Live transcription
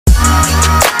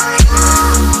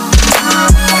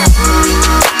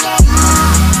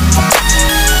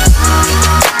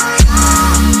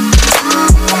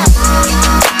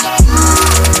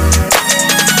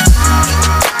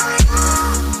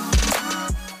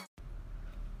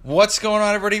What's going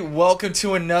on, everybody? Welcome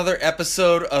to another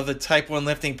episode of the Type 1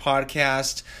 Lifting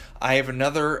Podcast. I have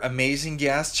another amazing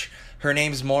guest. Her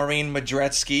name's Maureen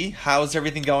Medrzycki. How's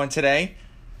everything going today?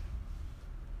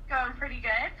 Going pretty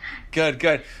good.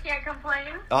 Good. Can't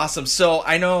complain. Awesome. So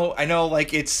I know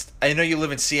you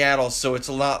live in Seattle, so it's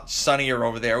a lot sunnier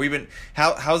over there.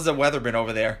 How's the weather been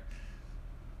over there?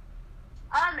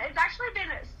 It's actually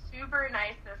been super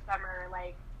nice this summer.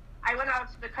 Like, I went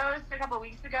out to the coast a couple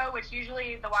weeks ago, which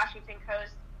usually the Washington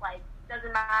coast, like,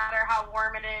 doesn't matter how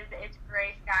warm it is, it's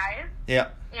gray skies. Yeah.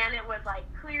 And it was like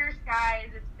clear skies.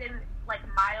 It's been like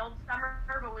mild summer,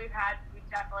 but we've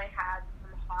definitely had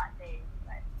some hot days.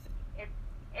 But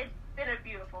it's been a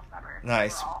beautiful summer.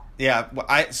 Nice. Overall. Yeah.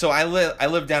 I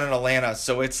live down in Atlanta,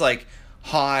 so it's like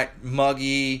hot,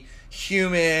 muggy,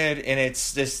 humid, and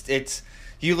it's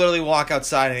you literally walk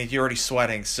outside and you're already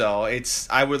sweating. So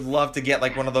I would love to get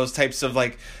like one of those types of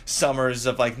like summers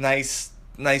of like nice,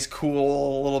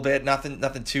 cool, a little bit,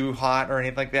 nothing too hot or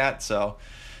anything like that. So,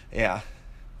 yeah.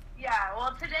 Yeah,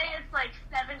 well, today it's like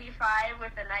 75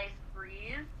 with a nice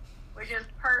breeze, which is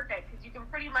perfect because you can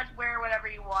pretty much wear whatever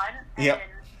you want, and Yep.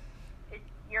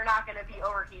 You're not going to be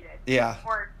overheated. Yeah.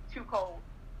 Or too cold.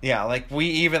 Yeah, like we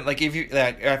even like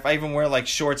if I even wear like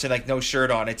shorts and like no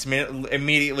shirt on, it's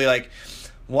immediately like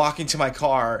walking to my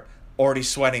car already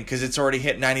sweating because it's already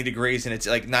hit 90 degrees and it's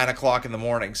like 9 o'clock in the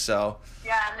morning. So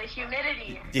yeah, and the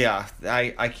humidity. Yeah,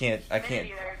 I can't.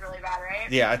 Humidity there is really bad, right?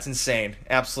 Yeah, it's insane,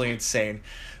 absolutely insane.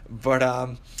 But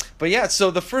yeah. So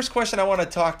the first question I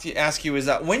want to ask you is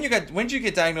that when did you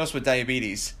get diagnosed with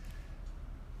diabetes?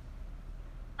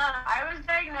 I was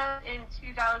diagnosed in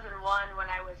 2001 when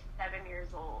I was 7 years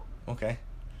old. Okay.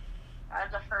 I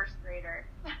was a first grader.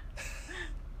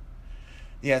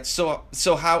 Yeah.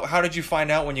 So how did you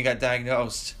find out when you got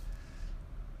diagnosed?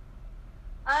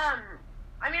 I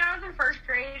mean, I was in first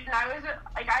grade, and I was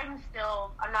like, I'm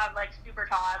not like super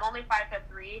tall. I'm only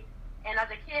 5'3", and as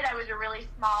a kid, I was a really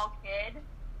small kid.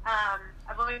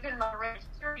 I've always been a really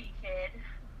sturdy kid,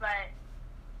 but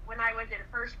when I was in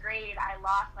first grade, I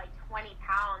lost like 20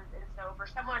 pounds, and so for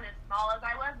someone as small as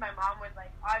I was, my mom was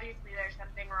like, obviously there's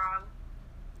something wrong.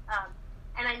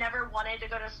 And I never wanted to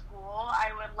go to school.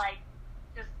 I would like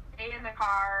just stay in the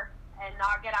car and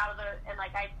not get out of and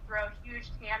like I'd throw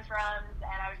huge tantrums,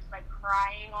 and I was just like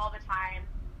crying all the time.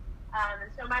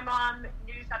 And so my mom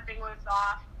knew something was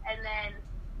off, and then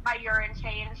my urine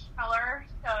changed color,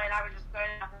 and I was just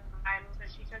going up all the time. So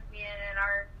she took me in, and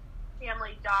our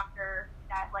family doctor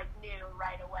that like knew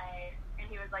right away, and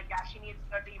he was like, yeah, she needs to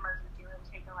go to the emergency room,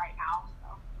 take her right now.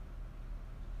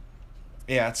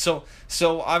 Yeah, so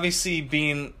obviously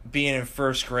being in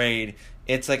first grade,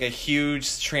 it's like a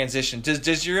huge transition. Does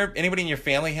anybody in your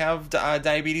family have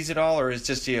diabetes at all, or is it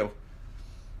just you?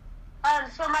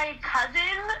 So my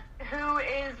cousin, who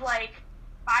is like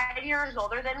 5 years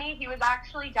older than me, he was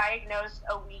actually diagnosed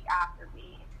a week after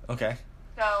me. Okay.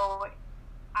 So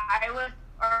I was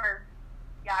 7.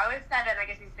 I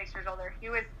guess he's 6 years older. He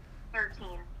was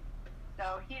 13.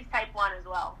 So he's type 1 as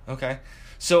well. Okay.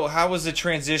 So how was the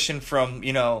transition from,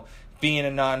 being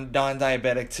a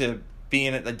non-diabetic to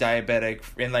being a diabetic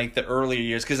in like the earlier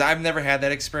years? Because I've never had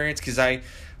that experience because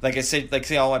like I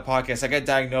say all my podcasts, I got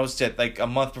diagnosed at like a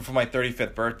month before my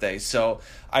 35th birthday. So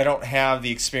I don't have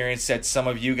the experience that some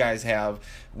of you guys have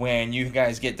when you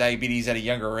guys get diabetes at a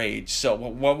younger age. So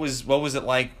what was it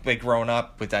like growing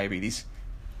up with diabetes?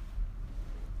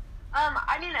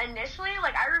 I mean, initially,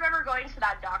 like, I remember going to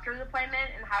that doctor's appointment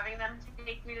and having them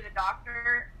take me to the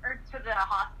doctor or to the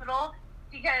hospital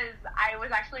because I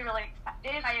was actually really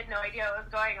excited. I had no idea what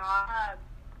was going on.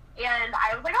 And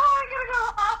I was like, oh, I gotta go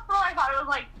to the hospital. I thought it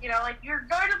was like, like you're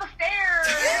going to the fair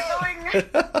or you're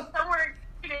going somewhere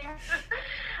exciting.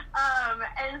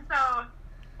 And so,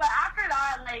 but after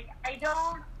that, like, I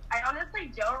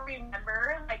honestly don't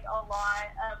remember, like, a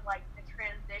lot of, like, the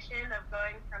transition of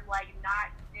going from, like,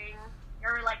 not eating,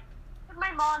 or, like, because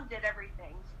my mom did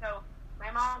everything. So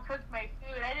my mom cooked my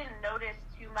food. I didn't notice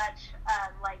too much,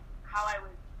 like,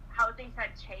 how things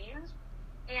had changed.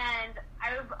 And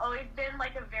I've always been,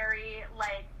 like, a very,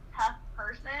 like, tough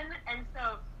person. And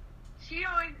so she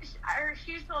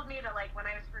told me that, like, when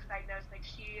I was first diagnosed, like,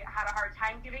 she had a hard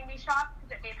time giving me shots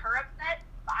because it made her upset,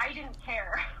 but I didn't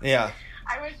care. Yeah.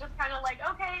 I was just kind of like,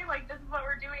 okay, like, this is what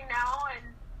we're doing now, and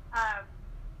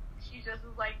she just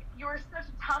was like, you were such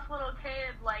a tough little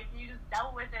kid, like, you just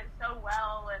dealt with it so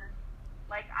well, and,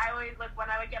 like, I always, like, when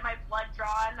I would get my blood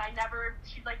drawn,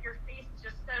 she's like, your face is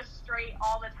just so straight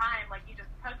all the time, like, you just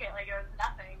took it like it was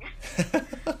nothing.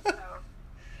 So,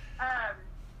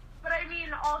 but I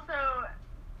mean, also,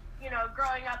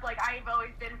 growing up, like, I've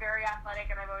always been very athletic,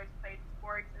 and I've always played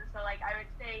sports, sports. And so, like, I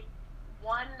would say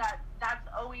that's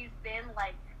always been,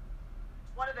 like,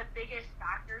 one of the biggest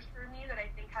factors for me that I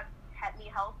think has kept me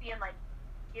healthy and, like,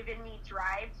 given me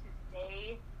drive to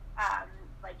stay,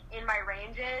 like, in my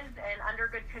ranges and under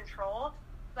good control.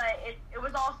 But it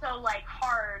was also, like,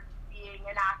 hard being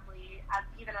an athlete,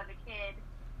 even as a kid.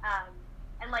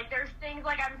 And, like, there's things,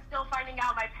 like, I'm still finding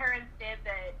out my parents did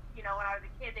that, you know, when I was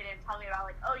a kid, they didn't tell me about,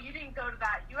 like, oh, you didn't go to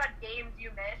that. You had games you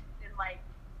missed and, like,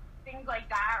 things like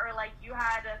that. Or, like, you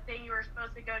had a thing you were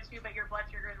supposed to go to, but your blood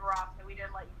sugars were off, so we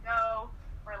didn't let you go.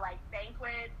 Or, like,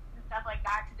 banquets and stuff like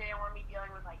that because they didn't want me dealing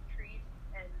with, like, treats.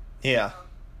 And, yeah.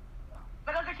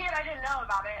 But as a kid, I didn't know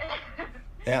about it.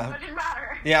 Yeah. So it didn't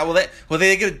matter. Yeah,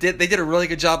 they did a really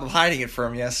good job of hiding it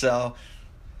from you, so.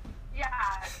 Yeah.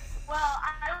 Well,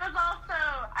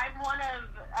 I'm one of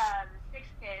 6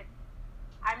 kids.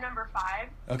 I'm number 5.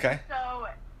 Okay. So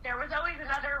there was always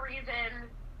another reason,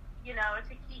 you know,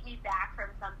 to keep me back from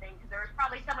something, because there was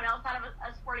probably someone else out of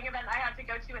a sporting event I had to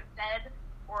go to instead,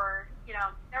 or, you know,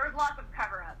 there was lots of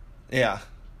cover-up. Yeah.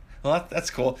 Well, that's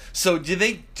cool. So,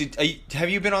 have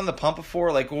you been on the pump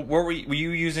before? Like, were you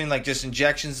using, like, just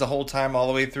injections the whole time, all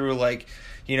the way through, like,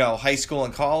 you know, high school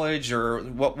and college, or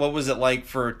what was it like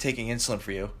for taking insulin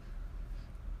for you?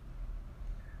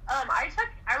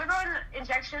 I was on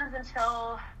injections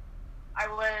until I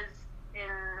was in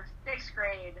 6th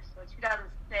grade, so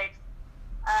 2006.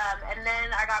 And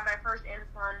then I got my first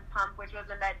insulin pump, which was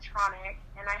a Medtronic,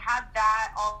 and I had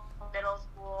that all middle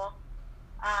school.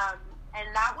 And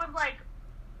that was, like,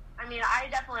 I mean, I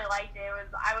definitely liked it.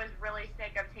 I was really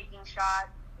sick of taking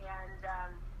shots, and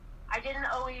they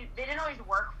didn't always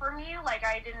work for me. Like,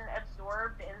 I didn't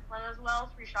absorb the insulin as well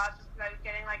through shots, just because I was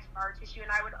getting, like, scar tissue,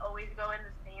 and I would always go in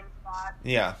the same spot.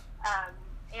 Yeah.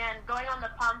 And going on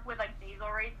the pump with, like, basal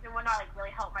rates and whatnot, like,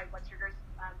 really helped my blood sugars,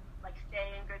 like,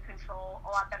 stay in good control a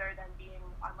lot better than being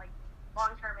on, like,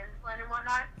 long-term insulin and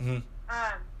whatnot. Mm-hmm.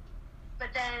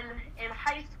 But then in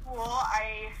high school,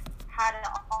 I had an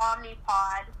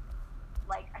Omnipod,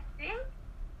 like, I think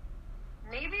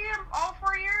maybe all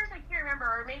 4 years, I can't remember,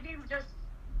 or maybe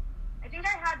I think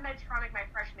I had Medtronic my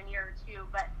freshman year or 2,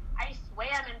 but I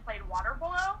swam and played water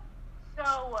polo,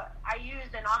 so I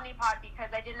used an Omnipod because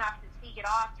I didn't have to take it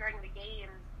off during the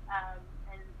games,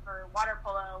 and for water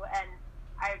polo, and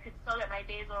I could still get my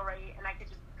basal rate, and I could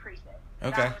just increase it. So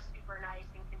okay. That was super nice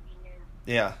and convenient.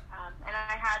 Yeah. And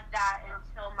I had that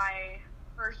until my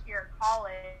first year of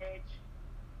college,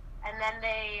 and then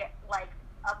they, like,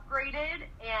 upgraded,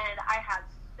 and I had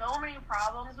so many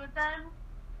problems with them,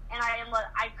 and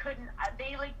I couldn't,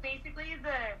 they, like, basically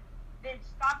they'd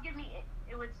stop giving me,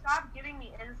 it would stop giving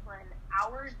me insulin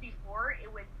hours before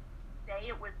it would say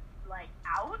it was, like,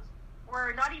 out,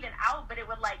 or not even out, but it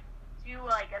would, like, do,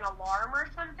 like, an alarm or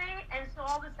something, and so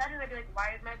all of a sudden I'd be like,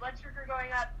 why is my blood sugar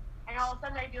going up? And all of a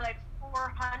sudden I'd be like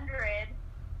 400,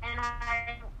 and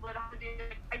I would have to do,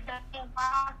 like, a jumping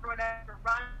class or whatever,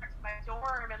 run to my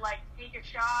dorm and, like, take a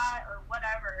shot or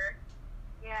whatever.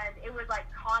 And it was, like,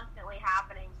 constantly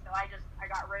happening. So I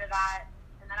got rid of that.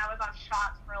 And then I was on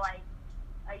shots for, like,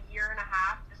 a year and a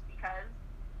half just because.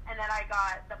 And then I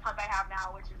got the pump I have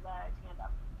now, which is a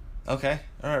Tandem. Okay.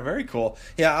 All right. Very cool.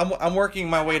 Yeah, I'm working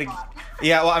my way to.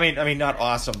 Yeah. Well, I mean, not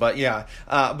awesome, but yeah.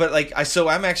 But like,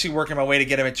 I'm actually working my way to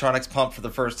get a Medtronic's pump for the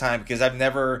first time, because I've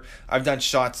done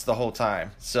shots the whole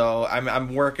time. So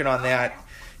I'm working on that,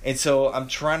 and so I'm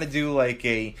trying to do, like,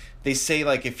 they say,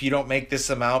 like, if you don't make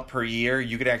this amount per year,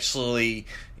 you could actually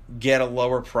get a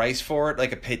lower price for it,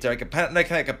 like a kind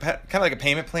of like a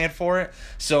payment plan for it.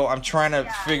 So I'm trying to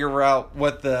figure out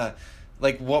what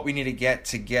we need to get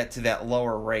to that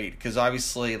lower rate, because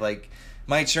obviously, like,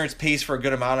 my insurance pays for a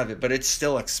good amount of it, but it's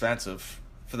still expensive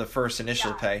for the first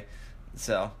initial pay.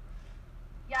 So.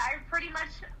 Yeah,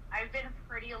 I've been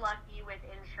pretty lucky with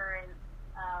insurance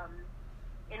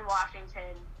in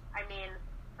Washington. I mean,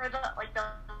 for the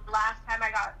last time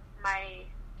I got my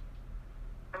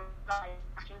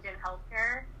Washington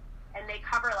healthcare, and they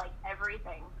cover, like,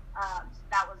 everything. So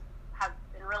that has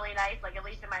been really nice, like, at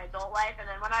least in my adult life. And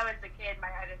then when I was a kid,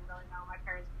 I didn't really know. My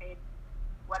parents paid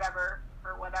whatever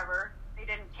for whatever. They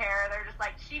didn't care. They're just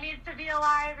like, she needs to be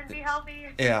alive and be healthy.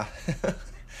 Yeah.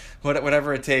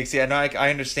 Whatever it takes. Yeah, no, I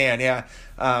understand. Yeah.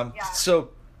 So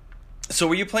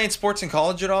were you playing sports in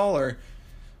college at all, or?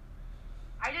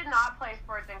 I did not play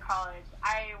sports in college.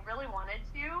 I really wanted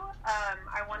to.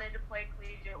 I wanted to play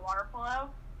collegiate water polo,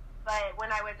 but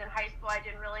when I was in high school, I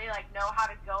didn't really, like, know how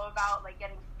to go about, like,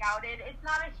 getting scouted. It's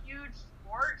not a huge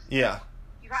sport. So yeah.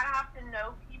 You kind of have to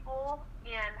know people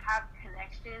and have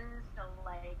connections to,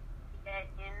 like, get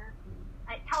in.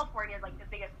 California is, like, the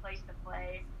biggest place to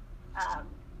play.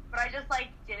 But I just, like,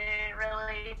 didn't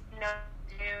really didn't know what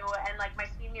to do, and like my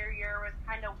senior year was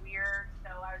kind of weird, so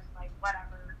I was like,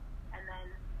 whatever. And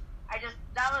then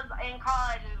that was in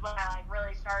college is when I like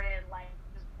really started like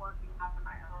just working out on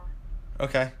my own.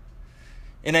 Okay.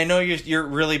 And I know you're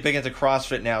really big into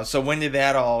CrossFit now. So when did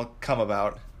that all come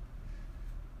about?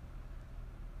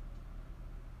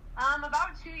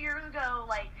 About 2 years ago,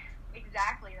 like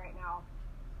exactly right now.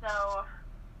 So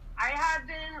I had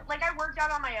been like I worked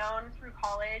out on my own through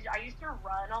college. I used to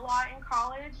run a lot in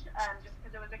college, just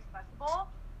because it was accessible.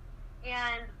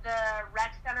 And the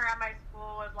rec center at my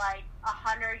school was like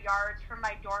 100 yards from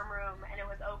my dorm room, and it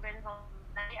was open till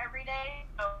night every day.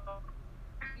 So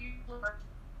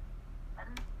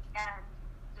and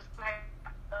just when I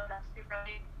up super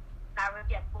late, I would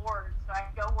get bored, so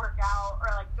I'd go work out or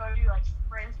like go do like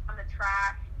sprints on the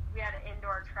track. We had an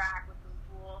indoor track, which was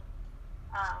cool,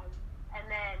 and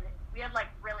then we had like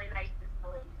really nice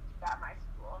facilities at my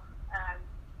school,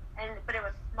 but it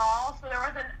was small, so there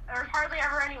was hardly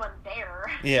ever anyone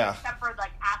there. Yeah. Except for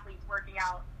like athletes working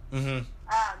out. Mm-hmm.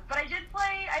 But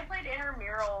I played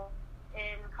intramural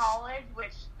in college,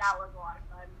 which that was a lot of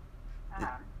fun.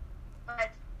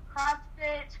 But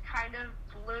CrossFit kind of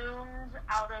bloomed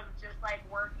out of just like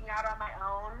working out on my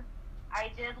own.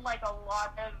 I did like a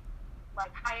lot of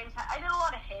like I did a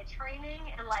lot of HIIT training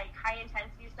and like high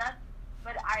intensity stuff,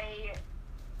 but I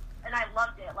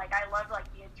loved it. Like I loved like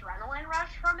the adrenaline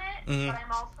rush from it, but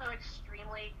I'm also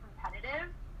extremely competitive.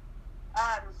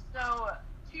 So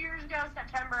 2 years ago,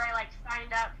 September, I like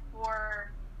signed up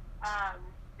for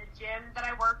the gym that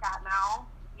I work at now,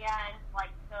 and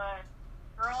like the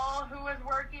girl who was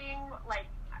working like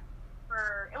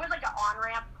it was like an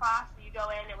on-ramp class, so you go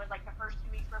in, it was like the first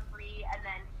 2 weeks were free, and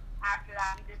then after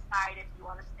that you decide if you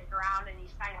want to stick around and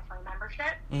you sign up for a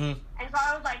membership. And so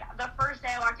I was like, the first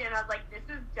day I walked in, I was like, this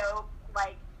is dope,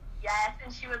 like yes.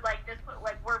 And she was like,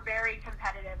 we're very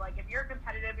competitive, like if you're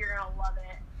competitive you're gonna love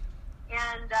it.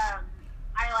 And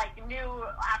I like knew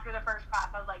after the first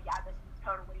class, I was like, yeah, this is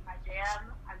totally my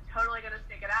jam, I'm totally gonna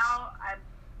stick it out. I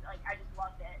just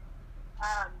loved it.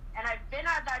 And I've been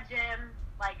at that gym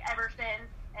like ever since,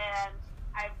 and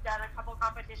I've done a couple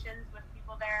competitions with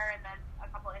people there, and then a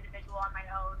couple individual on my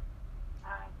own,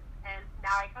 and now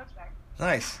I coach there.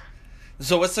 Nice.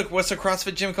 So what's the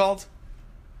CrossFit gym called?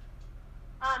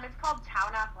 It's called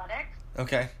Town Athletics.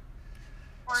 Okay.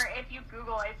 Or if you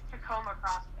Google, it's Tacoma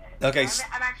CrossFit. Okay.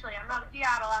 I'm not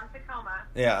Seattle, I'm Tacoma.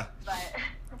 Yeah. But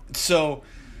So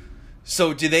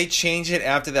do they change it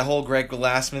after the whole Greg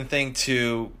Glassman thing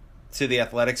to the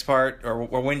athletics part, or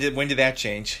when did that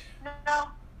change? No,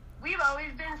 we've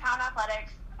always been Town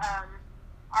Athletics.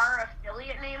 Our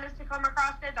affiliate name is Tacoma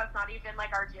CrossFit. That's not even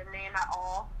like our gym name at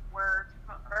all. We're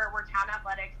Town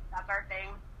Athletics. That's our thing.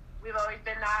 We've always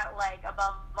been that, like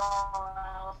above all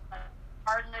else.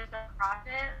 Regardless of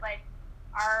CrossFit, like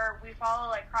we follow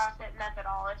like CrossFit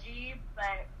methodology,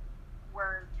 but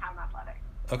we're Town Athletics.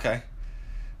 Okay.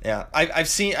 Yeah, I've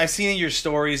seen your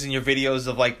stories and your videos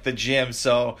of like the gym.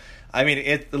 So I mean,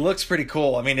 it looks pretty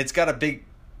cool. I mean, it's got a big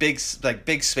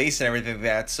space and everything like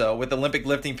that. So with Olympic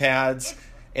lifting pads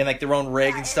and like their own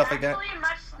rig and stuff like that. It's actually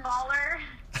much smaller.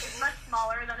 It's much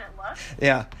smaller than it looks.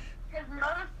 Yeah. Because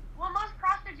most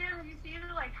CrossFit gyms you see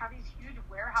like have these huge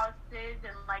warehouses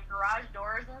and like garage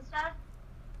doors and stuff.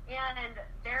 And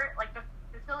they're like the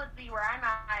facility where I'm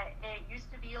at, it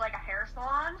used to be like a hair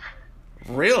salon.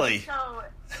 Really? So,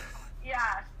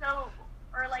 yeah,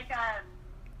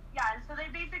 and so they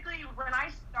basically, when I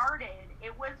started,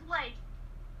 it was like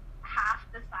half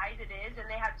the size it is, and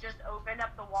they had just opened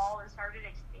up the wall and started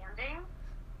expanding.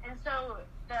 And so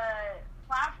the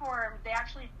platform, they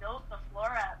actually built the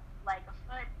floor up like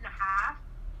 1.5 feet.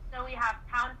 So we have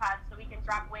pound pads so we can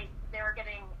drop weight. They were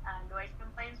getting noise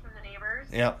complaints from the neighbors.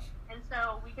 Yep. And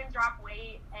so we can drop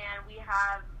weight, and we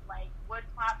have like wood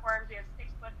platforms. We have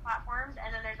 6-foot platforms,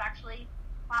 and then there's actually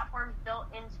platforms built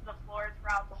into the floor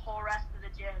throughout the whole rest of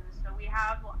the gym. So we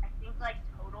have, I think, like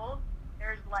total,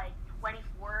 there's like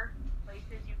 24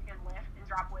 places you can lift and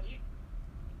drop weight,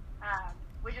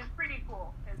 which is pretty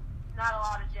cool because not a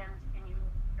lot of gyms can you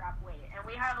drop weight. And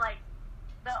we have like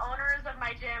the owners of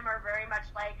my gym are very much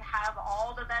like have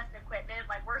all the best equipment.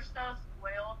 Like we're so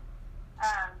spoiled.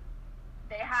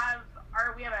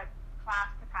 We have a class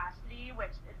capacity,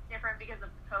 which is different because of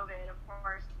COVID, of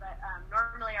course, but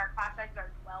normally our class sizes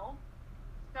are 12.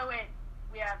 So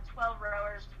we have 12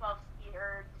 rowers, 12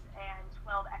 skiers, and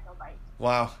 12 echo bikes.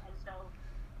 Wow. And so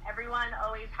everyone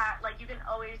always you can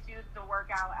always do the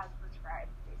workout as prescribed,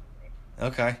 basically.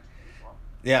 Okay. Cool.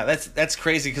 Yeah, that's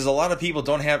crazy because a lot of people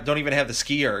don't even have the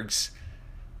ski ergs.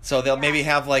 So they'll maybe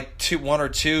have like 1 or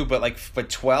 2, but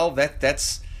 12,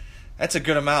 That's a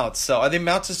good amount. So are they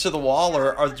mounted to the wall,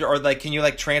 or like can you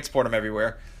like transport them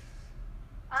everywhere?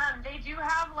 They do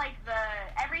have like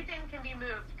everything can be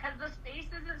moved because the space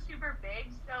isn't super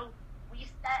big. So we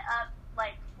set up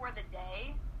like for the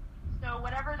day. So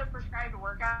whatever the prescribed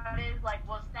workout is, like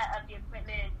we'll set up the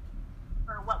equipment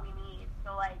for what we need.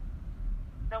 So like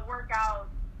the workout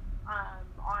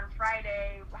on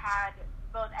Friday had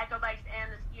both echo bikes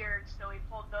and the skiers, so we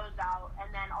pulled those out,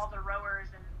 and then all the rowers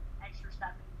and extra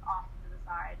stuff is off to the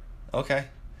side. Okay,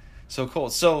 so cool.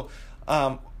 So,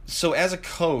 so as a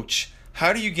coach,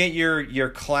 how do you get your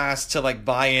class to like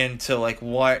buy into like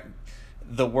what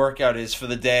the workout is for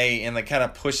the day and like kind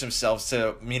of push themselves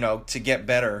to to get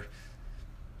better?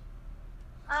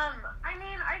 I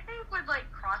mean, I think with like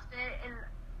CrossFit, and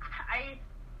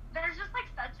there's just like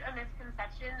such a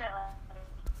misconception that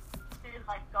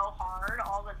like go hard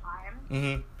all the time.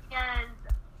 Mm-hmm. And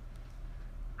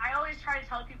I always try to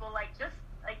tell people like just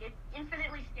like it's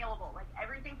infinitely scalable. Like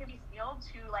everything can be scaled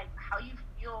to like how you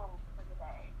feel for the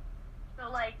day. So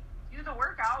like do the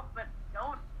workout, but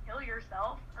don't kill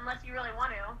yourself unless you really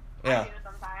want to. Yeah. I do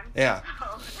sometimes. Yeah.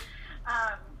 So,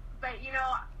 but we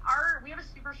have a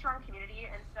super strong community,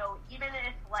 and so even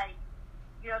if like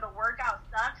the workout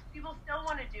sucks, people still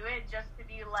want to do it just to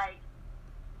be like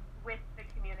with the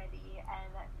community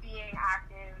and being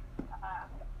active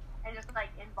and just like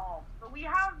involved. But we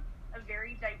have a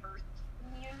very diverse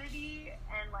community,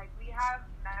 and like we have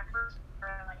members who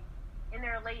are like in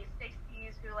their late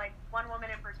 60s who like one woman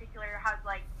in particular has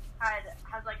like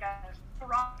a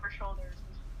rock on her shoulders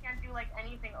and she can't do like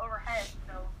anything overhead,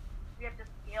 so we have to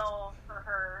scale for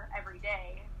her every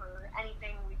day for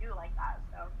anything we do like that.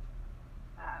 So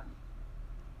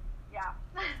yeah.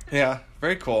 Yeah,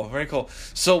 very cool, very cool.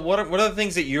 So what are the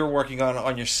things that you're working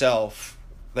on yourself,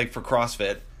 like for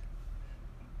CrossFit?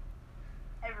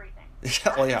 Everything.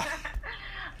 Yeah, well, yeah.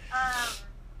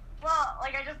 Well,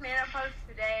 like I just made a post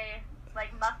today,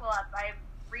 like muscle up. I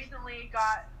recently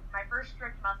got my first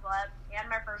strict muscle up and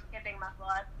my first kipping muscle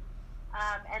up,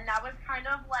 and that was kind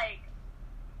of like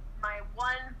my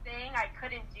one thing I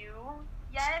couldn't do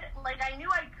yet. Like I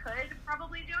knew I could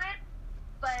probably do it,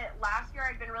 but last year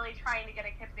I'd been really trying to get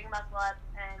a kipping muscle up,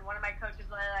 and one of my coaches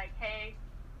was like, hey,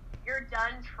 you're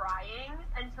done trying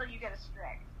until you get a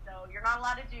strict. So you're not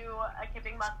allowed to do a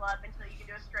kipping muscle up until you can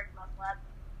do a strict muscle up.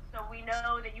 So we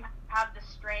know that you have the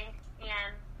strength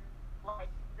and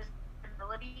like the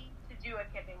ability to do a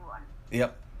kipping one.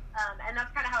 Yep. And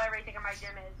that's kind of how everything in my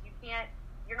gym is.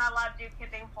 You're not allowed to do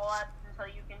kipping pull-ups until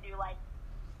you can do like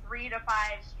 3 to 5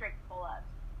 strict pull-ups.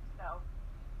 So,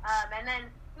 and then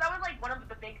that was like one of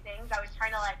the big things I was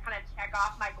trying to like kind of check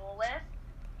off my goal list.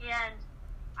 And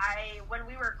when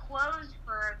we were closed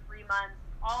for 3 months,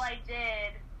 all I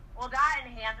did, well, that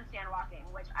and handstand walking,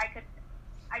 which I could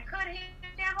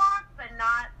handstand walk, but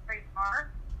not very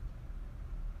far.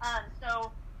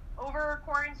 So over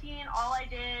quarantine, all I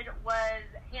did was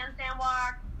handstand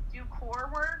walk, do core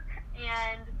work,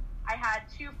 and I had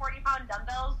 2 40-pound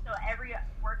dumbbells, so every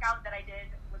workout that I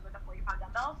did was with a 40-pound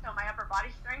dumbbell, so my upper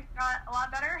body strength got a lot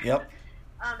better. Yep.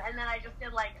 And then I just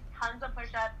did like tons of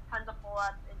push-ups, tons of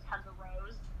pull-ups, and tons of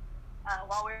rows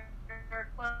while we were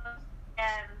closed,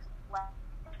 and like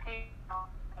pain.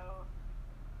 So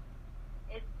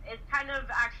it's kind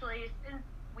of actually, since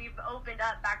we've opened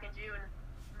up back in June,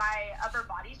 my upper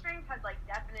body strength has like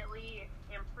definitely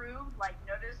improved, like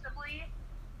noticeably.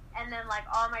 And then, like,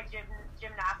 all my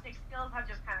gymnastic skills have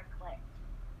just kind of clicked.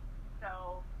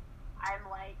 So, I'm,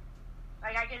 like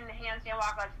I can handstand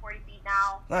walk, like, 40 feet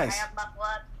now. Nice. I have muscle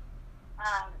ups.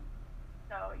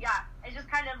 So, yeah, it's just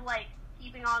kind of, like,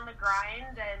 keeping on the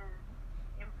grind and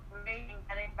improving and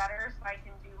getting better so I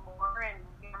can do more and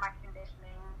get my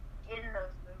conditioning in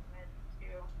those movements,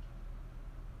 too.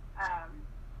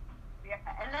 Yeah.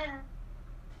 And then,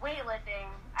 weightlifting,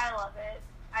 I love it.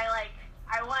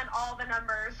 I want all the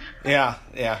numbers. Yeah,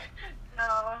 yeah.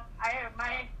 So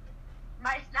my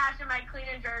snatch and my clean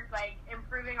and jerk, like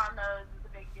improving on those is a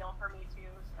big deal for me too.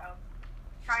 So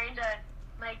trying to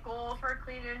my goal for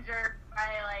clean and jerk,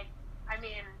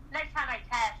 next time I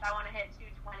test, I want to hit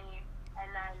 220,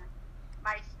 and then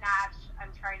my snatch,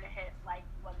 I'm trying to hit like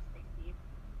 160.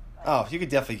 But, oh, you could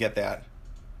definitely get that.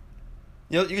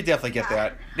 You could definitely get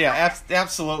that. Yeah,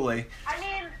 absolutely. I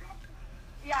mean,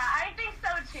 yeah, I think so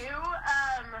too.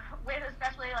 With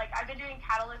especially like I've been doing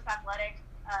Catalyst Athletics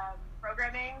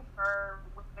programming for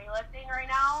weightlifting right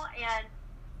now, and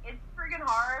it's friggin'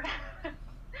 hard,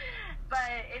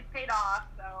 but it's paid off.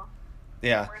 So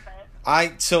yeah, it's worth it.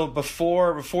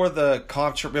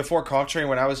 Before comp training,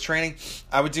 when I was training,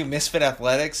 I would do Misfit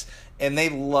Athletics, and they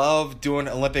love doing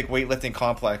Olympic weightlifting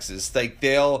complexes. Like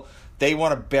they'll they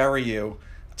want to bury you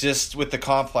just with the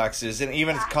complexes, and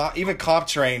even comp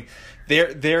train, they're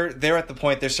at the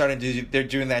point they're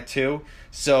doing that too.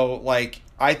 So like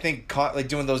I think like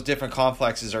doing those different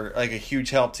complexes are like a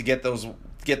huge help to get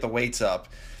the weights up,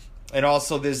 and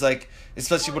also there's like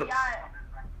especially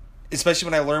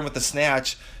when I learned with the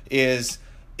snatch is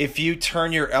if you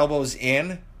turn your elbows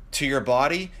in to your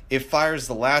body, it fires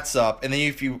the lats up, and then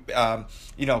if you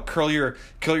curl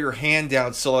your hand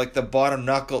down so like the bottom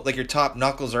knuckle, like your top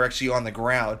knuckles are actually on the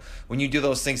ground. When you do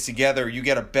those things together, you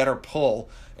get a better pull,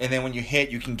 and then when you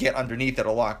hit, you can get underneath it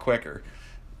a lot quicker.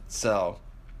 So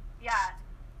yeah.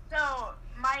 So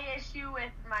my issue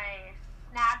with my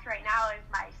snatch right now is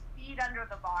my speed under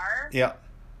the bar. Yeah.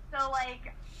 So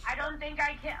like I don't think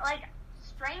I can like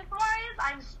strength-wise,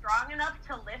 I'm strong enough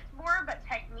to lift more, but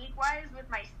technique-wise, with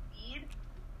my speed,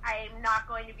 I'm not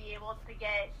going to be able to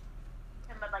get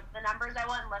like the numbers I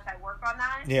want unless I work on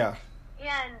that. Yeah.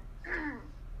 And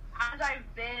as I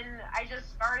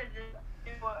just started this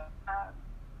new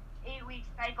 8-week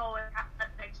cycle with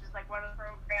Athletics, which is like one of the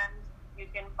programs you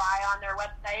can buy on their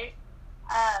website.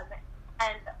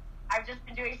 And I've just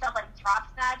been doing stuff like drop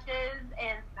snatches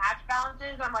and snatch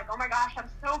balances. I'm like, oh my gosh, I'm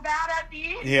so bad at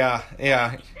these. Yeah.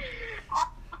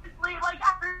 Honestly, like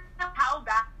I don't know how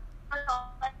bad I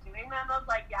was like doing them. I was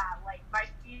like, yeah, like my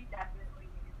speed definitely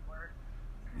needs work.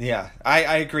 Yeah,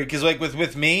 I agree, because like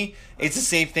with me, it's the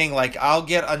same thing. Like I'll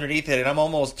get underneath it, and I'm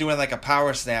almost doing like a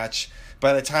power snatch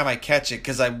by the time I catch it,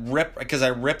 because I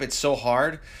rip it so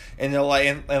hard. And they're like,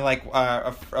 and like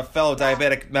a fellow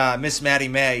diabetic, Miss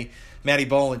Maddie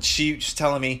Boland, she's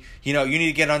telling me, you need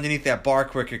to get underneath that bar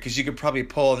quicker, because you could probably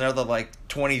pull another like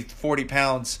 20, 40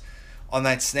 pounds on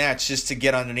that snatch just to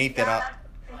get underneath it. Yeah.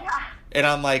 And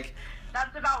I'm like,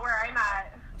 that's about where I'm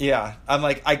at. Yeah, I'm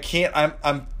like, I can't.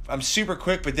 I'm super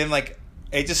quick, but then like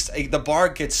the bar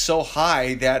gets so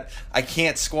high that I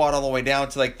can't squat all the way down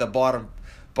to like the bottom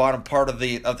part of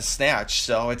the snatch.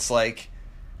 So it's like,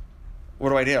 what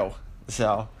do I do?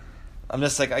 So I'm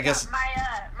just like, I guess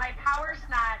my power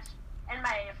snatch and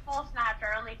my full snatch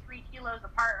are only 3 kilos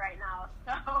apart right now.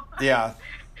 So yeah.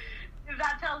 If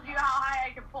that tells you how high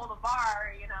I can pull the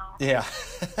bar, Yeah.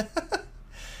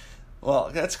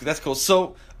 Well, that's cool.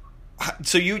 So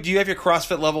do you have your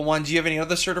CrossFit level 1? Do you have any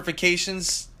other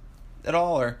certifications at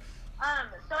all, or?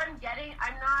 So I don't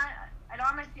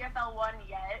have my CFL 1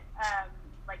 yet.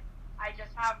 Like I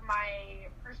just have my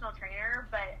personal trainer,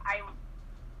 but I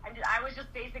was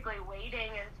just basically waiting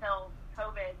until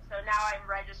COVID. So now I'm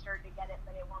registered to get it,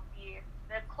 but it won't be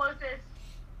the closest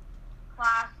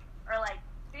class, or like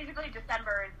basically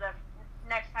December is the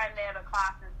next time they have a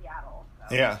class in Seattle.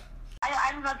 So. Yeah.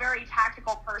 I'm a very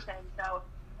tactical person, so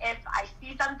if I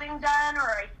see something done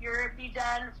or I hear it be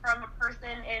done from a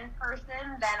person in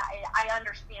person, then I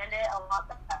understand it a lot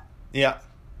better. Yeah.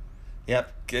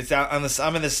 Yep.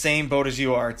 I'm in the same boat as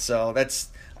you are, so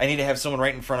I need to have someone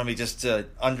right in front of me just to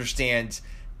understand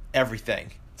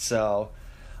everything. So,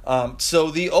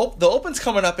 so the Open's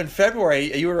coming up in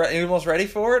February. Are you almost ready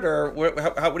for it, or what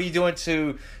are you doing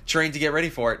to train to get ready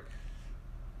for it?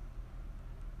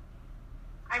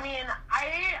 I mean,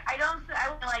 I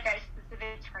wouldn't like I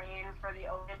specifically train for the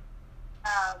Open.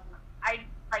 I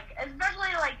like,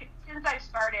 especially like since I've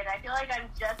started, I feel like I'm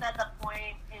just at the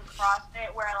point in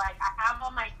CrossFit where like I have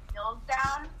all my skills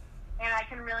down and I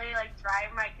can really like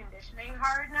drive my conditioning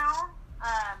hard now,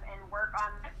 and work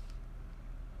on it.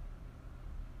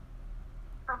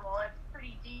 It's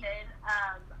pretty decent.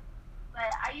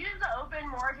 But I use the Open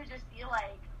more to just see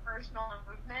like personal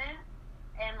improvement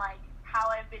and like how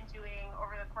I've been doing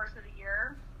over the course of the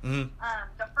year. Mm-hmm.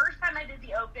 The first time I did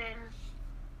the Open,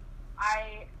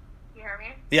 can you hear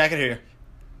me? Yeah, I can hear you.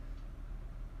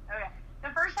 Okay. The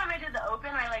first time I did the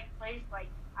Open, I like placed like,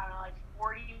 I don't know, like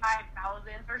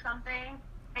 45,000th or something.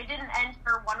 I didn't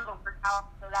enter one of the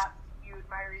workouts, so that skewed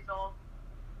my results.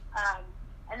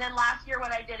 And then last year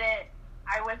when I did it,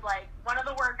 I was like, one of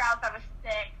the workouts I was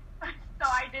sick, so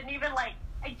I didn't even like,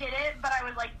 I did it, but I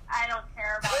was like, I don't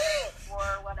care about it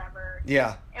or whatever.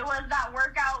 Yeah. It was that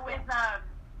workout with,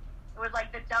 it was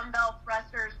like the dumbbell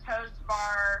thrusters, toes to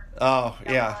bar. Oh,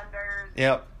 yeah. Unders.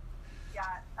 Yep. Yeah.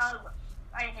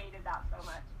 I hated that so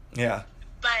much. Yeah.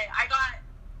 But I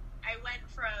went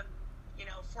from,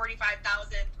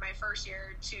 45,000 my first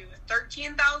year to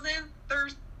 13,000,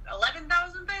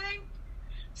 11,000, I think.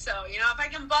 So, if I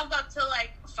can bump up to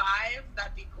like 5,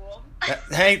 that'd be cool.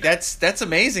 Hey, that's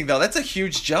amazing though. That's a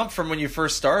huge jump from when you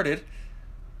first started.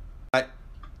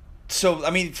 So,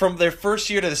 I mean, from their first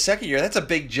year to the second year, that's a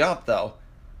big jump though.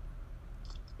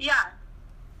 Yeah.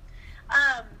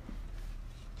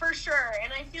 For sure.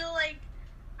 And I feel like,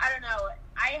 I don't know,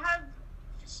 I have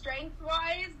strength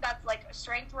wise, that's like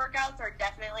strength workouts are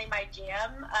definitely my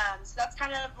jam. So that's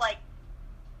kind of like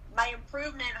my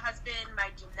improvement has been my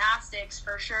gymnastics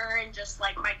for sure, and just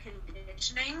like my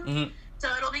conditioning. Mm-hmm.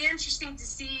 So it'll be interesting to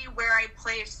see where I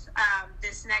place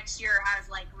this next year, as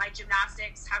like my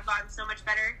gymnastics have gotten so much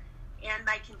better and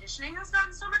my conditioning has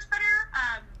gotten so much better.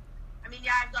 I mean,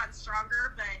 yeah, I've gotten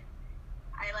stronger, but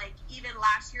I like even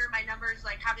last year my numbers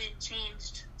like haven't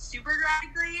changed super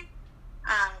drastically.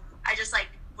 I just like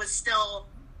was still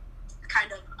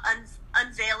kind of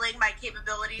unveiling my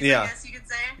capabilities, I guess you could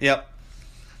say. Yep.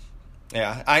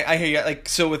 Yeah, I hear you. Like,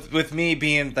 so with me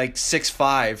being like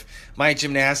 6'5", my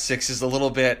gymnastics is a little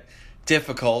bit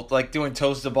difficult. Like doing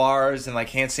toes to bars and like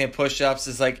handstand push-ups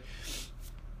is like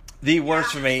the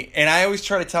worst for me. And I always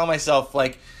try to tell myself,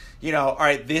 like, you know, all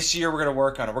right, this year we're gonna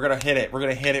work on it. We're gonna hit it. We're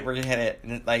gonna hit it. We're gonna hit it.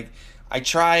 And like, I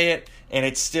try it, and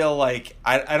it's still like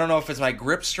I don't know if it's my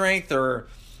grip strength or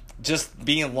just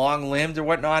being long limbed or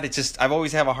whatnot. It's just I've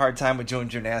always have a hard time with doing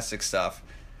gymnastic stuff.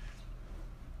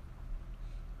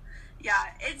 Yeah,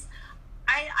 it's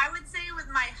I would say with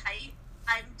my height,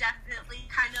 I'm definitely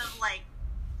kind of like,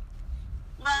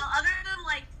 well, other than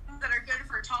like things that are good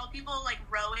for tall people, like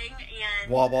rowing and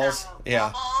wall balls,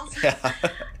 wall balls,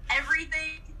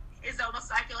 everything is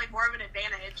almost, I feel like, more of an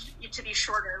advantage to be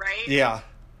shorter, right? Yeah.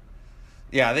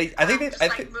 I think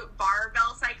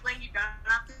barbell cycling, you don't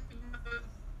have to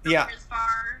move as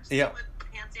far. Yeah. With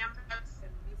handstand push-ups.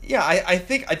 Yeah, I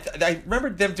think I remember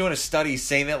them doing a study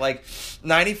saying that like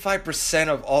 95%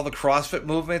 of all the CrossFit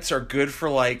movements are good for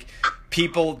like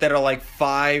people that are like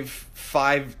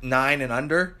 5'9" and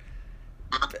under.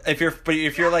 If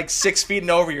you're like 6 feet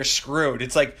and over, you're screwed.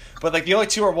 It's like, but like the only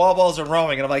two are wall balls and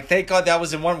rowing, and I'm like, thank God that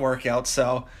was in one workout.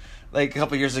 So, like a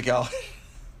couple years ago.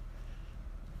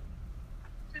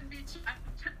 That's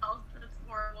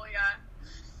horrible, yeah.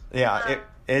 Yeah,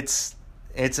 it's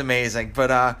amazing,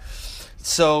 but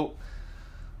so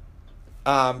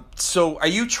are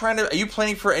you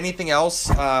planning for anything else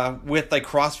with like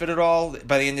CrossFit at all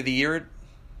by the end of the year?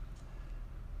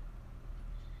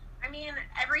 I mean,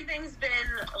 everything's been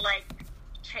like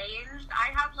changed. I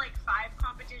have like 5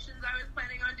 competitions I was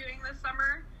planning on doing this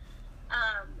summer.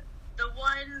 The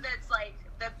one that's like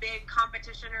the big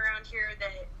competition around here,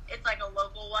 that it's like a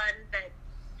local one that,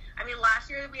 I mean, last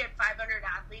year we had 500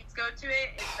 athletes go to it.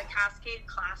 It's the Cascade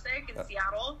Classic in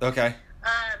Seattle. Okay.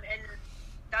 And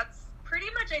that's pretty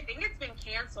much, I think it's been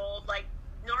canceled. Like,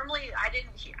 normally I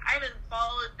haven't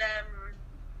followed them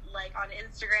like on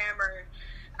Instagram or,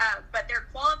 but their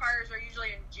qualifiers are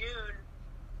usually in June,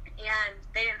 and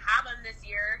they didn't have them this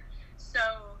year. So,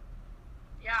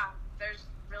 yeah, there's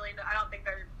really I don't think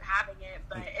they're having it,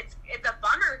 but it's a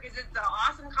bummer because it's an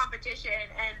awesome competition,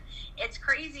 and it's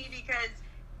crazy because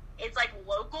it's like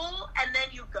local, and then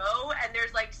you go and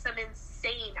there's like some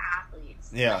insane athletes.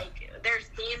 Yeah. Like there's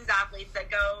games athletes that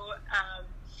go,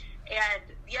 and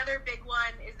the other big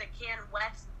one is the Can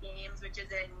West Games, which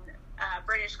is in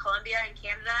British Columbia in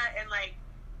Canada, and like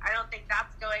I don't think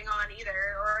that's going on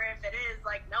either, or if it is,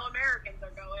 like no Americans are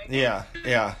going.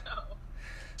 Yeah.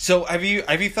 So have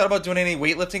you thought about doing any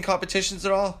weightlifting competitions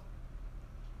at all?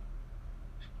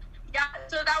 Yeah,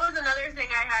 so that was another thing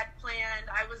I had planned.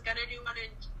 I was gonna do one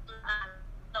in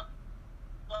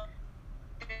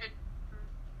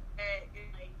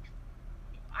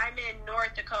I'm in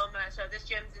North Tacoma, so this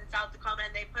gym's in South Tacoma,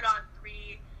 and they put on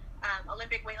 3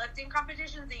 Olympic weightlifting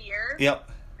competitions a year. Yep.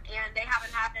 And they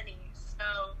haven't had any.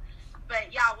 So,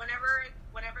 but yeah, whenever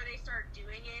they start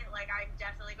doing it, like I'm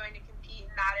definitely going to compete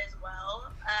in that as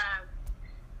well.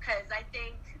 Because I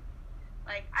think,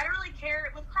 like, I don't really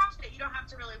care with CrossFit. You don't have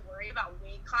to really worry about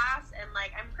weight class, and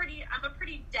like I'm a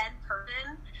pretty dead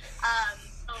person.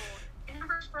 So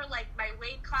numbers for like my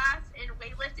weight class in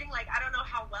weightlifting, like I don't know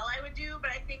how well I would do, but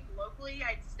I think locally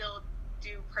I'd still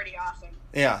do pretty awesome.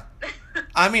 Yeah.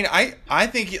 I mean, I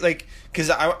think like, because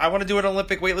I want to do an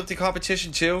Olympic weightlifting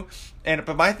competition too,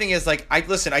 but my thing is like, I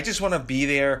just want to be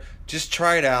there, just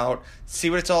try it out, see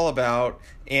what it's all about,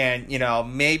 and you know,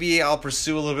 maybe I'll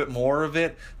pursue a little bit more of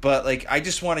it, but like I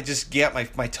just want to just get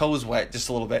my toes wet just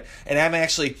a little bit. And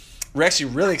we're actually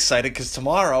really excited because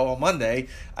tomorrow on Monday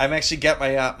I'm actually get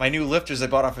my new lifters I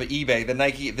bought off of eBay,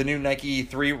 the new Nike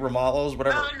 3 Romalos,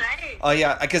 whatever. Oh, nice. Oh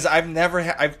yeah, because I've never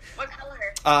What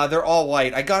color? They're all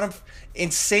white. I got them,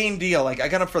 insane deal. Like I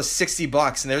got them for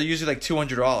 $60, and they're usually like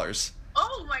 $200.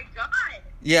 Oh my god.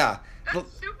 Yeah.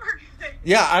 That's super good.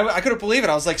 Yeah, I couldn't believe it.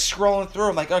 I was like scrolling through.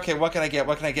 I'm like, okay, what can I get?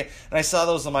 And I saw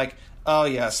those. I'm like, oh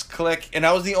yes, click. And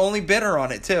I was the only bidder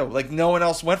on it too. Like no one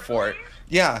else went for it.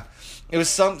 Yeah. It was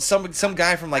some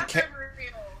guy from like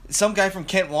some guy from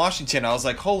Kent, Washington. I was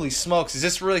like, holy smokes, is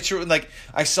this really true? And like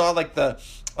I saw like the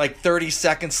like 30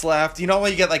 seconds left. You know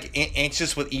when you get like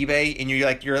anxious with eBay and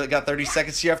you're got 30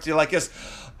 seconds, you have to like just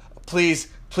please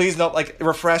no, like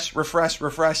refresh,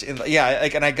 and yeah,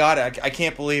 like, and I got it. I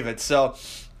can't believe it. So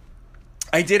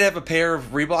I did have a pair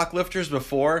of Reebok lifters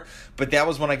before, but that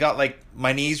was when I got like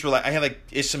my knees were like, I had like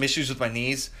some issues with my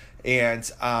knees, and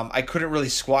I couldn't really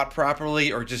squat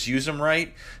properly or just use them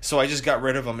right. So I just got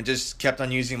rid of them and just kept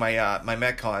on using my my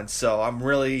Metcons. So I'm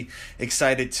really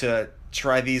excited to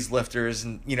try these lifters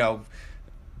and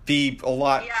be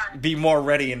more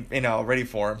ready and ready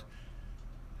for them.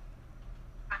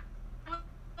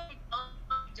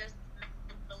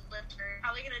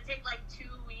 Probably gonna take like 2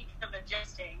 weeks of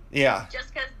adjusting. Yeah.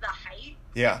 Just because the height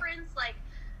Yeah. difference. Like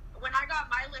when I got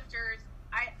my lifters,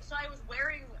 I was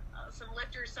wearing some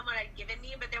lifters someone had given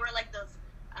me, but they were like those.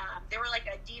 They were like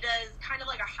Adidas, kind of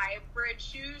like a hybrid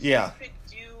shoes. Yeah. You could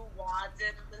do wads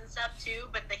and stuff too,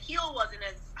 but the heel wasn't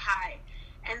as high.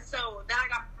 And so then I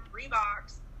got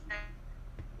Reeboks, and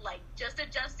like just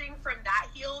adjusting from that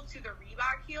heel to the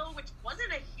Reebok heel, which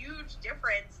wasn't a huge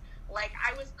difference. Like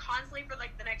I was constantly for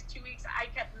like the next 2 weeks, I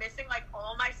kept missing like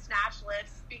all my snatch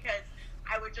lifts because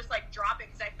I would just like drop it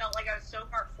because I felt like I was so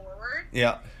far forward.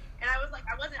 Yeah. And I was like,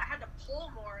 I had to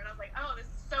pull more, and I was like, oh, this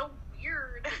is so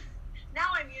weird. Now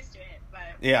I'm used to it, but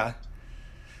yeah.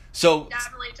 So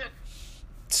definitely took.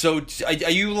 So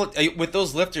are you with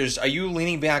those lifters? Are you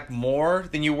leaning back more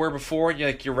than you were before,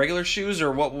 like your regular shoes,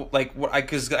 or what? Like what?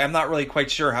 Because I'm not really quite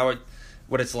sure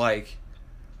what it's like.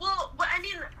 Well, I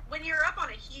mean, when you're up on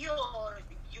a heel,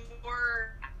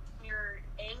 your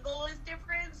angle is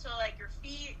different. So like your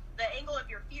feet, the angle of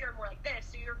your feet are more like this.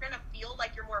 So you're gonna feel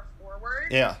like you're more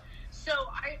forward. Yeah. So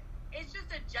it's just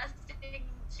adjusting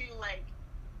to like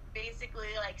basically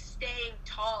like staying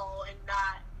tall and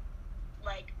not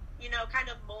like kind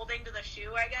of molding to the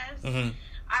shoe, I guess. Mm-hmm.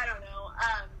 I don't know.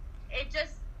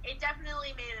 It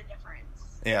definitely made a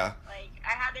difference. Yeah. Like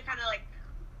I had to kind of like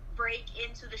break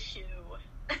into the shoe.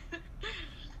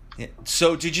 Yeah.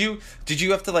 So did you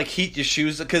have to like heat your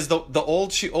shoes? Because the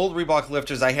old Reebok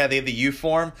lifters I had, they had the U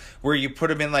form where you put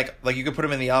them in like you could put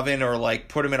them in the oven or like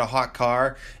put them in a hot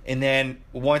car, and then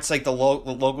once like the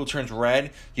logo turns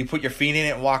red, you put your feet in it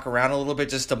and walk around a little bit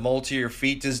just to mold to your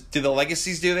feet. Do the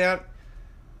Legacies do that?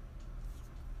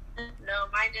 No,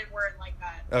 mine weren't like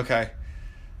that. Okay.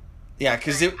 Yeah,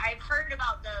 because I've heard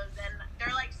about those, and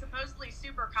they're like supposedly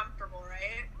super comfortable,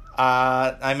 right?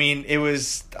 I mean, it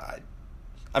was.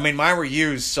 I mean, mine were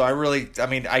used, so I really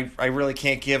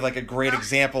can't give like a great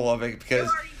example of it because. They were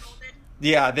already molded.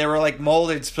 Yeah, they were like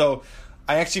molded. So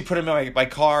I actually put them in my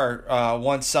car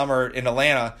one summer in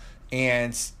Atlanta,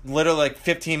 and literally like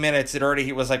 15 minutes, it already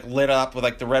was like lit up with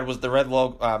like the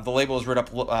label was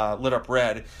lit up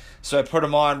red. So I put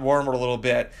them on, warm it a little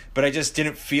bit, but I just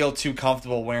didn't feel too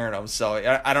comfortable wearing them. So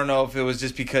I don't know if it was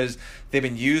just because they've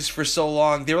been used for so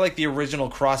long. They were like the original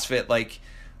CrossFit like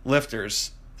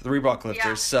lifters, the Reebok lifters.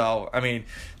 Yeah. So I mean,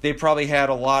 they probably had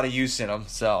a lot of use in them.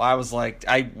 So I was like,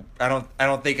 I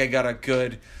don't think I got a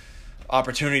good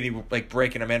opportunity like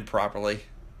breaking them in properly.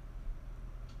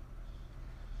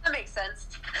 That makes sense.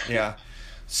 Yeah.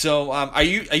 So, are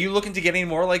you looking to get any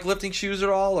more like lifting shoes at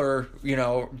all, or are you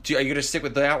gonna stick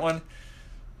with that one?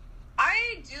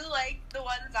 I do like the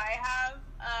ones I have.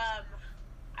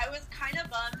 I was kind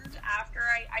of bummed after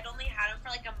I'd only had them for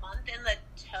like a month, and the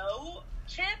toe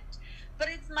chipped. But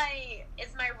it's my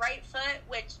right foot,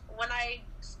 which when I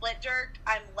split jerk,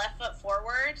 I'm left foot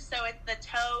forward, so it's the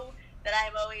toe that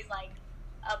I'm always like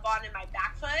up on in my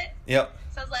back foot. Yep.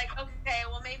 So I was like, okay,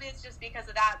 well maybe it's just because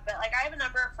of that. But like I have a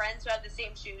number of friends who have the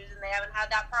same shoes and they haven't had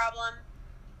that problem.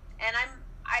 And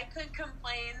I could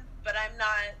complain, but I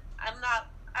don't know.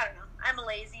 I'm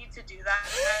lazy to do that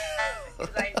because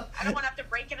I don't want to have to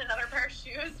break in another pair of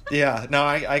shoes. Yeah, no,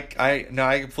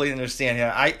 I completely understand.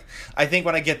 Yeah, I think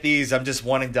when I get these, I'm just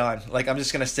one and done. Like I'm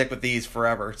just gonna stick with these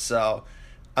forever. So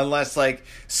unless like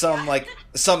some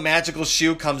magical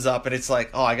shoe comes up and it's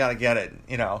like, oh, I gotta get it,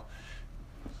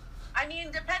 I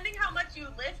mean, depending how much you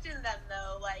lift in them,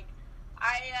 though. Like,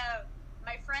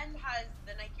 my friend has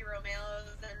the Nike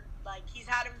Romeos, and like he's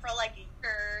had them for like a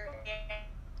year,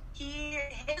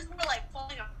 and his were like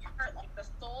falling apart, like the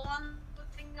sole on the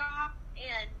thing off,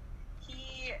 and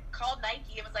he called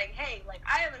Nike and was like, hey, like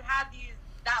I haven't had these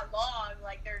that long,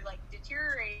 like they're like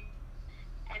deteriorating,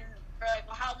 and they're like,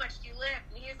 well, how much do you lift?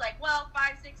 And he's like, well,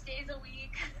 5-6 days a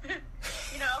week,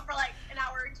 for like an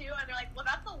hour or two, and they're like, well,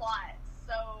 that's a lot.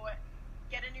 So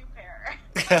get a new pair.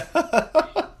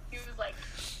 He was like,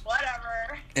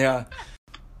 whatever. Yeah.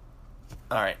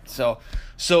 All right. So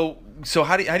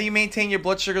how do you maintain your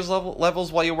blood sugars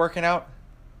levels while you're working out?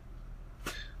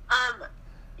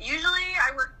 Usually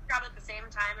I work out at the same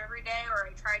time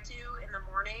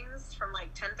mornings from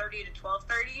like 10:30 to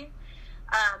 12:30.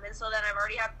 And so then I've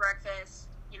already had breakfast.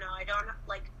 You know, I don't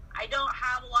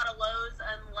have a lot of lows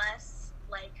unless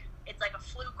like it's like a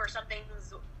fluke or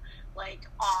something's like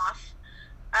off.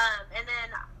 And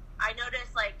then I notice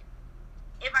like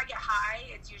if I get high,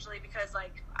 it's usually because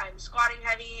like I'm squatting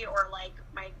heavy or like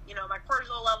my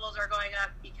cortisol levels are going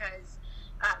up because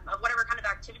of whatever kind of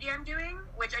activity I'm doing,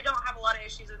 which I don't have a lot of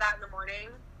issues with that in the morning.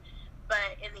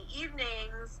 But in the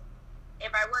evenings,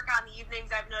 if I work out in the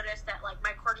evenings, I've noticed that like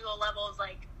my cortisol levels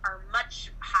like are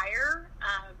much higher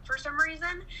for some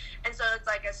reason. And so it's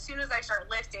like as soon as I start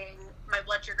lifting, my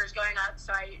blood sugar is going up.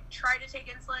 So I try to take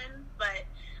insulin, but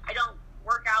I don't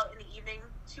work out in the evening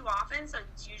too often, so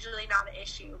it's usually not an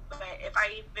issue. But if I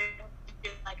even do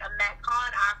like a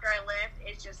Metcon after I lift,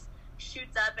 it just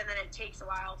shoots up, and then it takes a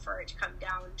while for it to come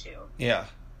down too. Yeah.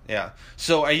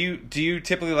 So do you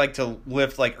typically like to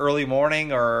lift like early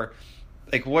morning, or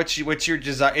like what's your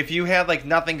desire? If you had like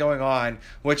nothing going on,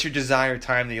 what's your desired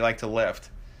time that you like to lift?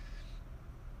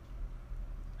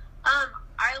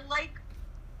 I like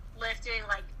lifting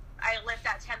like I lift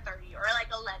at 10:30 or like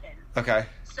 11. Okay.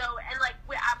 So, and like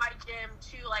at my gym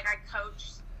too, like I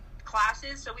coach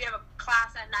classes. So we have a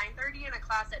class at 9:30 and a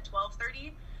class at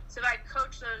 12:30. So if I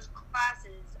coach those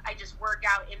classes, I just work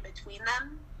out in between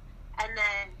them. And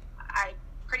then I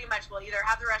pretty much will either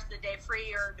have the rest of the day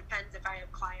free or depends if I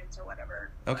have clients or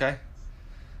whatever. Okay.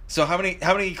 So how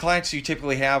many clients do you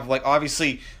typically have? Like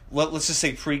obviously, let's just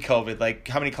say pre-COVID, like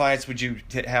how many clients would you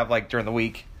have like during the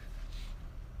week?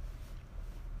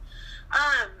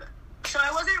 So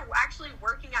I wasn't actually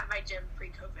working at my gym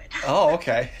pre-COVID. Oh,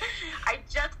 okay. I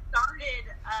just started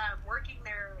working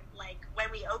there like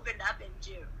when we opened up in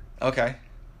June. Okay.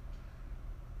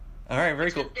 All right,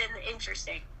 very cool. It's been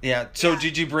interesting. Yeah. So Yeah.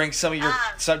 did you bring some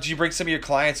of your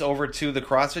clients over to the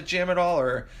CrossFit gym at all,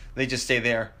 or they just stay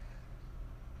there?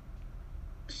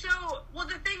 So, well,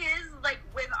 the thing is, like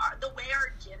with the way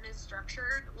our gym is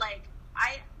structured, like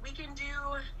we can do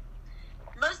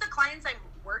most of the clients I'm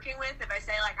working with. If I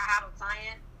say like I have a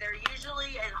client, they're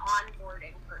usually an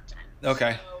onboarding person.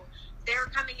 Okay. So they're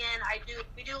coming in.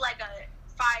 We do like a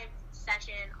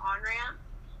 5-session on ramp,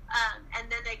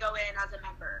 and then they go in as a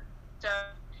member.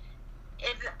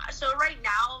 So right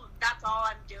now, that's all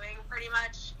I'm doing pretty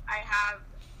much.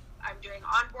 I'm doing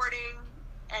onboarding,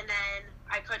 and then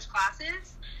I coach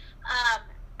classes.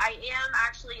 I am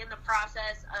actually in the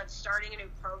process of starting a new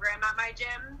program at my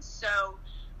gym. So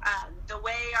the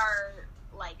way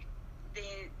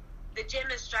the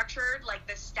gym is structured, like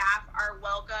the staff are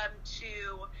welcome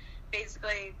to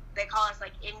basically, they call us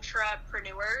like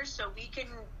intrapreneurs. So we can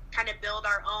kind of build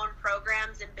our own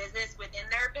programs and business within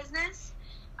their business.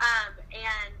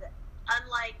 And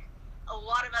unlike a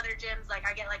lot of other gyms, like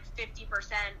I get like 50%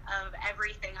 of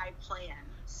everything I plan.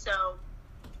 So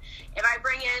if I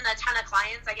bring in a ton of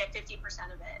clients, I get 50%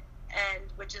 of it, and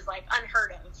which is like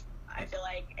unheard of, I feel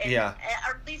like. And, yeah.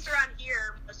 Or at least around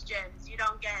here, most gyms, you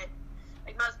don't get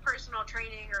like most personal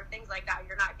training or things like that.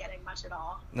 You're not getting much at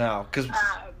all. No, because.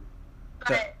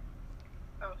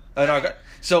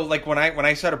 So like when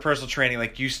I started personal training,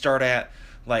 like you start at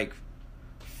like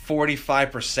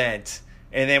 45%,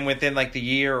 and then within like the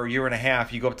year or year and a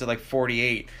half, you go up to like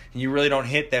 48, and you really don't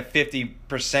hit that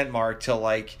 50% mark till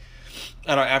like,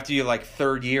 I don't know, after you like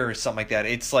third year or something like that.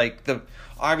 It's like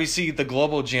obviously the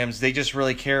global gyms, they just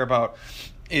really care about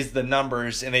is the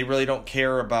numbers, and they really don't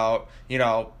care about,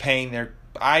 paying their,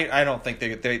 I don't think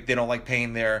they don't like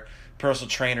paying their personal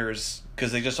trainers,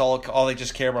 because they just all they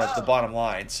just care about is the bottom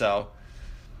line. So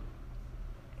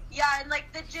yeah, and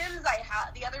like the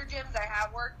other gyms I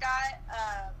have worked at,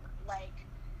 like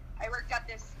I worked at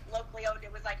this locally owned,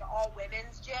 it was like all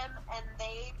women's gym, and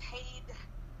they paid,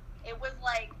 it was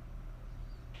like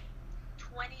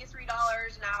 $23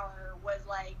 an hour was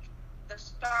like the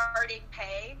starting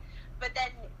pay, but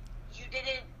then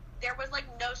there was like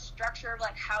no structure of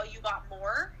like how you got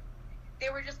more. They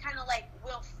were just kind of like,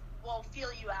 we'll feel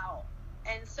you out.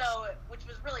 And so, which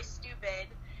was really stupid,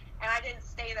 and I didn't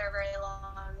stay there very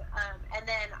long. And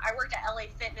then I worked at LA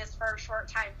Fitness for a short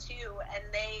time too, and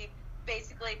they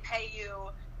basically pay you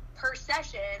per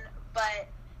session, but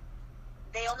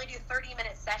they only do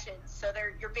 30-minute sessions, so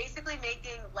you're basically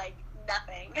making like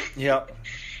nothing. Yep.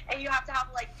 And you have to have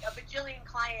like a bajillion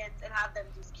clients and have them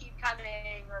just keep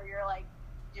coming, or you're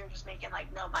just making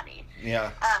like no money.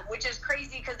 Yeah. Which is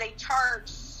crazy because they charge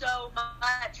so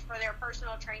much for their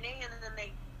personal training, and then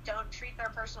they don't treat their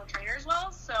personal trainers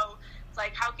well. So it's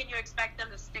like, how can you expect them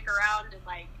to stick around and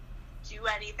like do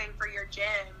anything for your gym?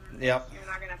 Yep. You're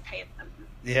not going to pay them.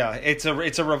 Yeah, it's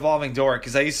a revolving door,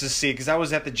 because I used to see, because I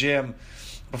was at the gym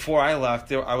before I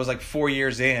left, I was like 4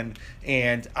 years in,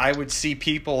 and I would see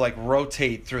people like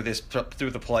rotate through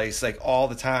the place like all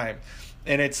the time,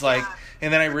 and it's like,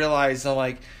 and then I realized I'm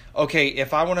like, okay,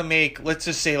 if I want to make, let's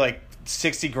just say like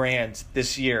 60 grand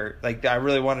this year, like I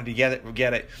really wanted to get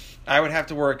it, I would have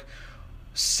to work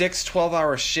 6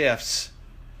 12-hour shifts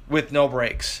with no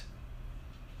breaks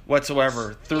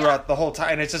whatsoever throughout the whole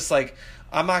time, and it's just like,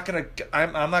 I'm not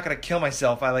gonna kill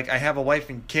myself. I have a wife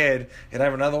and kid, and I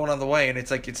have another one on the way, and it's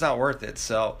like, it's not worth it.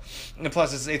 So, and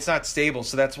plus it's not stable.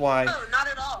 So that's why. No, not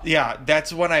at all. Yeah,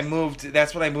 that's when I moved.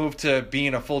 That's when I moved to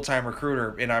being a full-time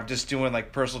recruiter, and I'm just doing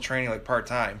like personal training like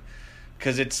part-time,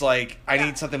 because it's like I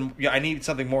need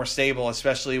something more stable,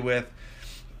 especially with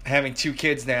having 2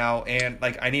 kids now, and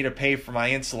like I need to pay for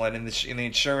my insulin, and the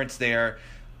insurance there,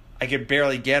 I could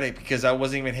barely get it because I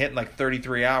wasn't even hitting like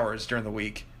 33 hours during the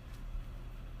week.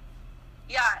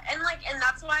 Yeah, and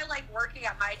that's why, like, working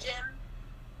at my gym,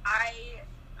 I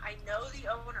know the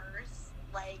owners,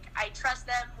 like, I trust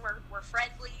them, we're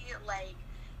friendly, like,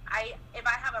 if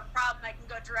I have a problem, I can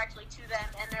go directly to them,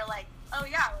 and they're like, oh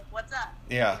yeah, like, what's up?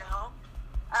 Yeah. You know?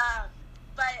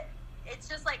 But it's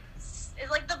just, like, it's,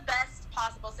 like, the best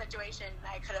possible situation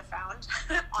I could have found,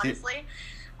 honestly.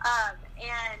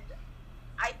 And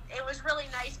it was really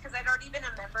nice, because I'd already been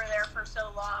a member there for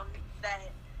so long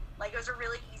that, like, it was a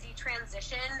really easy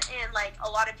transition, and, like, a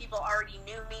lot of people already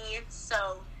knew me,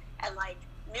 so, and, like,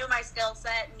 knew my skill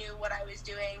set, knew what I was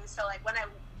doing, so, like, when I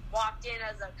walked in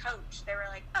as a coach, they were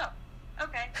like, oh,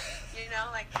 okay, you know,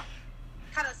 like,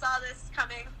 kind of saw this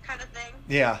coming kind of thing.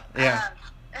 Yeah.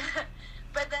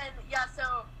 But then,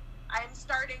 so I'm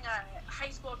starting a high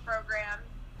school program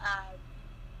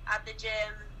at the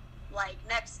gym, like,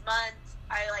 next month.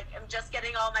 I, like, am just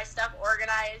getting all my stuff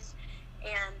organized,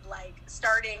 and, like,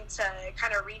 starting to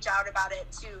kind of reach out about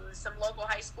it to some local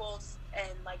high schools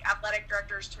and, like, athletic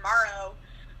directors tomorrow,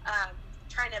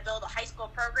 trying to build a high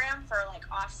school program for, like,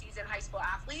 off-season high school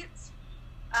athletes,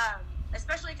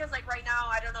 especially because, like, right now,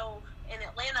 I don't know in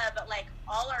Atlanta, but, like,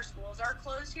 all our schools are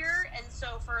closed here, and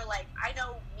so for, like, I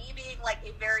know me being, like,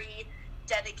 a very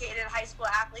dedicated high school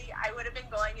athlete, I would have been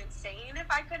going insane if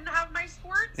I couldn't have my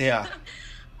sports. Yeah.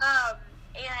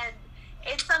 And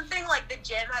it's something, like, the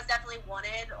gym has definitely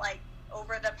wanted, like,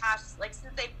 over the past, like,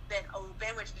 since they've been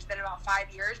open, which has been about 5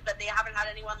 years, but they haven't had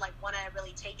anyone, like, want to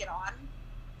really take it on.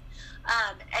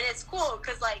 And it's cool,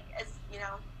 because, like, as, you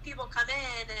know, people come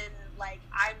in and, like,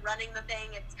 I'm running the thing,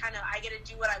 it's kind of, I get to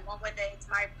do what I want with it, it's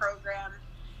my program,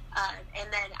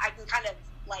 and then I can kind of,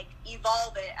 like,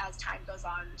 evolve it as time goes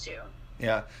on, too.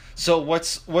 Yeah. So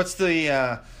what's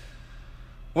the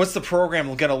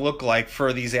program going to look like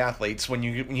for these athletes when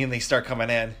they start coming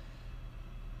in?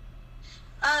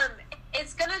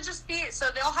 It's going to just be, so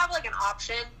they'll have, like, an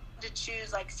option to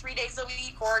choose, like, 3 days a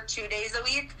week or 2 days a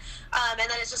week. And then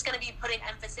it's just going to be putting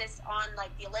emphasis on, like,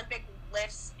 the Olympic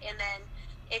lifts. And then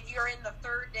if you're in the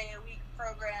 3rd day a week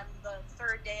program, the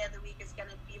 3rd day of the week is going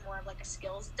to be more of, like, a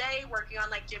skills day, working on,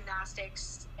 like,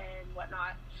 gymnastics and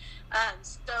whatnot.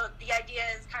 So the idea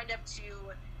is kind of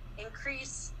to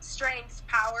increase strength,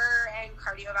 power, and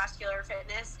cardiovascular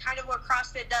fitness, kind of what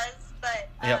CrossFit does, but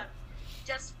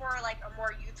just for, like, a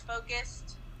more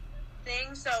youth-focused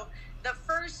thing. So the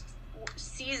first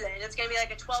season, it's going to be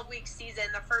like a 12-week season.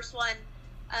 The first one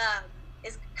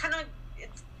is it's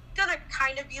going to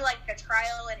kind of be like a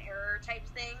trial and error type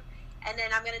thing, and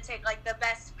then I'm going to take, like, the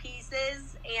best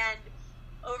pieces, and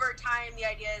over time the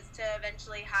idea is to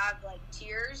eventually have, like,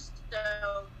 tiers.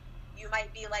 So you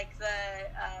might be, like,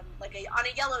 on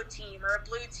a yellow team or a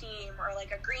blue team or,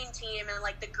 like, a green team, and,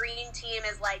 like, the green team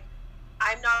is, like,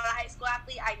 I'm not a high school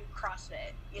athlete, I do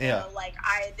CrossFit, you know, like,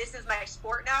 this is my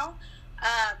sport now,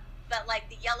 but, like,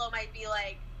 the yellow might be,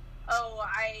 like, oh,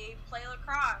 I play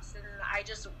lacrosse, and I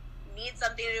just need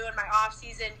something to do in my off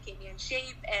season to keep me in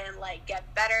shape and, like, get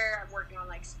better. I'm working on,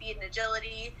 like, speed and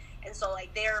agility, and so,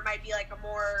 like, there might be, like, a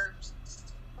more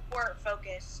sport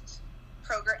focused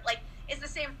program. Like, it's the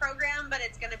same program, but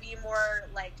it's going to be more,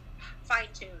 like, fine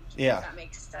tuned. Yeah, if that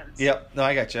makes sense. Yep. No,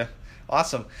 I gotcha.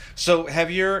 Awesome. So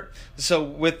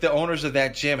with the owners of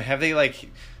that gym,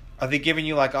 are they giving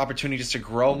you, like, opportunities to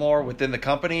grow more within the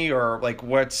company, or, like,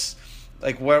 what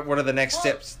are the next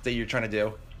steps that you're trying to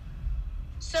do?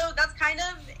 So that's kind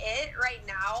of it right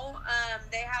now.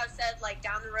 They have said, like,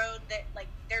 down the road that, like,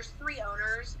 there's 3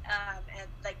 owners, and,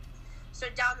 like, so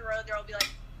down the road there will be, like,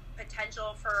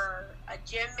 potential for a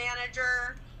gym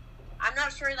manager. I'm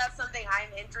not sure that's something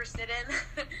I'm interested in,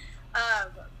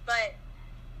 but,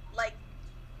 like,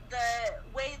 the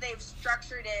way they've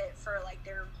structured it for, like,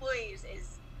 their employees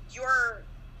is your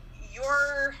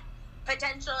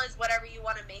potential is whatever you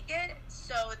want to make it.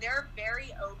 So they're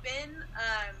very open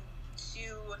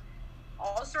to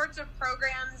all sorts of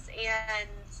programs and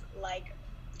like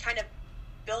kind of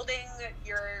building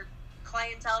your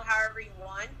clientele however you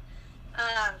want.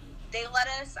 They let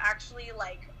us actually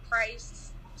like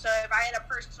price. So if I had a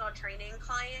personal training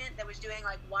client that was doing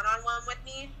like one-on-one with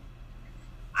me,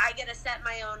 I get to set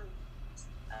my own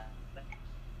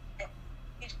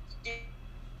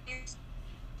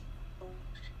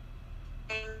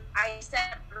I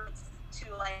set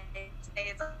to like say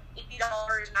it's like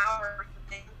 $80 an hour or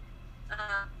something,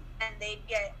 and they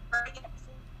get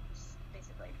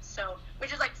basically, so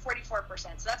which is like 44%.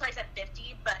 So that's why I said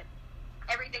 50, but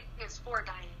everything is $4.90.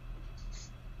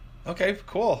 Okay,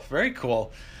 cool, very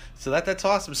cool. So that's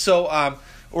awesome. So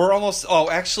we're almost. Oh,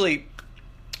 actually,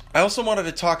 I also wanted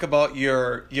to talk about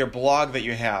your blog that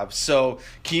you have. So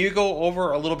can you go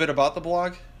over a little bit about the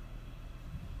blog?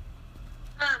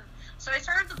 So I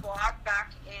started the blog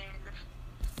back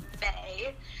in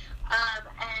May,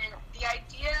 and the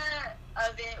idea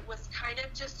of it was kind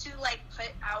of just to like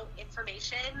put out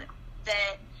information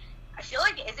that I feel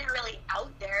like isn't really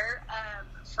out there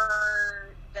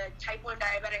for the type 1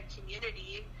 diabetic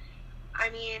community. I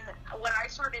mean, when I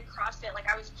started CrossFit,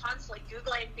 like I was constantly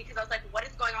Googling because I was like, what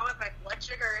is going on with my blood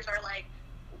sugars? Or like,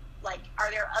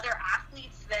 are there other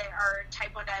athletes that are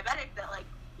type 1 diabetic that like,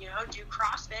 you know, do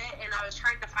CrossFit? And I was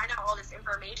trying to find out all this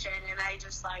information, and I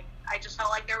just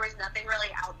felt like there was nothing really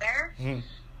out there. And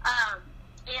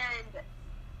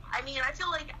I mean, I feel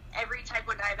like every type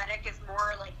 1 diabetic is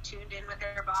more like tuned in with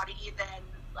their body than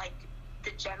like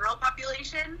the general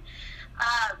population.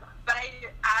 But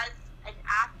as an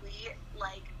athlete,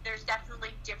 like there's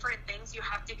definitely different things you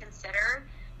have to consider,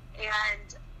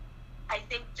 and I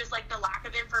think just like the lack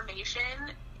of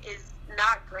information is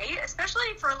not great,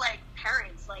 especially for like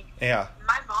parents. Like, yeah,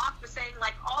 my mom was saying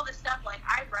like all this stuff like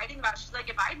I'm writing about. She's like,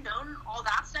 if I'd known all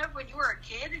that stuff when you were a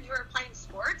kid and you were playing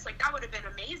sports, like that would have been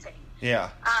amazing. Yeah.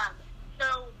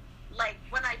 So like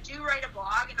when I do write a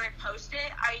blog and I post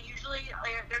it, I usually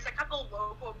like, there's a couple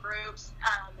local groups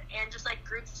and just like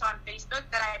groups on Facebook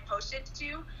that I post it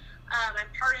to. I'm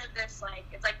part of this like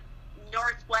it's like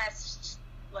Northwest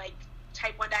like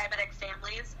type 1 diabetic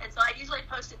families, and so I usually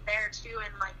post it there too.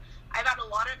 And like I've had a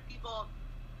lot of people,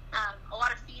 a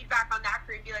lot of feedback on that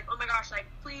group, be like, oh my gosh, like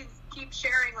please keep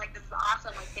sharing, like this is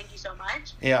awesome, like thank you so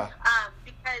much. Yeah.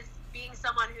 Because being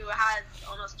someone who has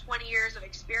almost 20 years of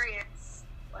experience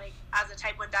like as a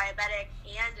type 1 diabetic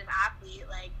and an athlete,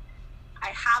 like I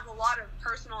have a lot of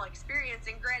personal experience,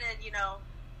 and granted, you know,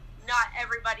 not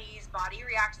everybody's body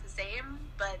reacts the same,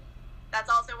 but that's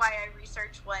also why I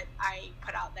research what I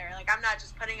put out there. Like I'm not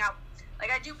just putting out,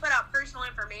 like I do put out personal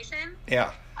information.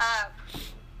 Yeah.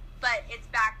 But it's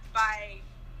backed by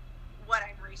what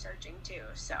I'm researching too.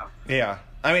 So. Yeah.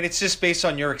 I mean, it's just based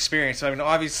on your experience. I mean,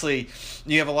 obviously,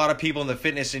 you have a lot of people in the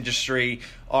fitness industry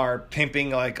are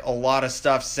pimping like a lot of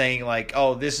stuff, saying like,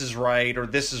 "Oh, this is right" or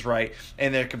 "This is right,"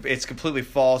 and it's completely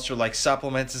false, or like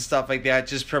supplements and stuff like that,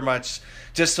 just pretty much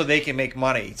just so they can make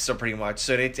money. So pretty much,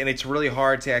 so it's really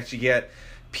hard to actually get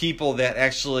people that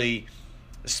actually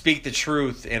speak the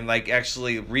truth and like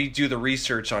actually redo the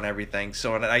research on everything.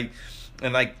 So I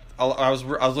was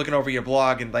looking over your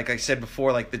blog, and like I said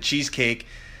before, like the cheesecake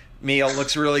meal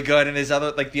looks really good, and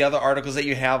the other articles that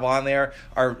you have on there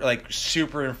are like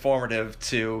super informative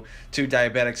to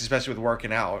diabetics, especially with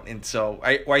working out. And so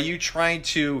are you trying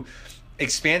to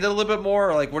expand it a little bit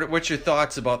more, or like what's your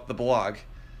thoughts about the blog?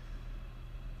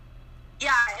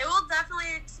 Yeah, it will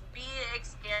definitely be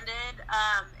expanded.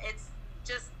 It's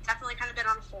just definitely kind of been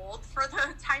on hold for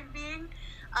the time being,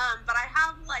 but I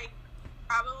have like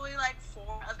probably like 4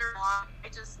 other blogs I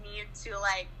just need to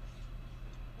like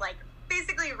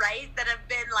basically write that have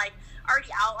been like already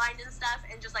outlined and stuff,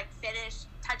 and just like finish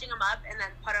touching them up and then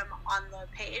put them on the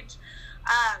page.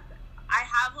 I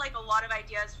have like a lot of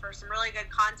ideas for some really good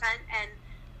content, and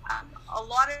a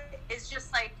lot of it is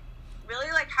just like really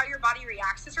like how your body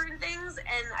reacts to certain things.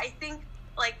 And I think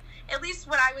like at least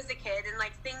when I was a kid, and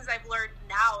like things I've learned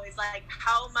now is like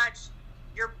how much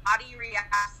your body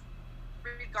reacts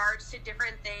in regards to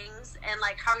different things, and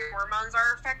like how your hormones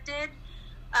are affected.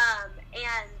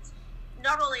 And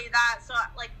not only that, so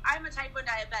like I'm a type 1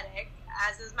 diabetic,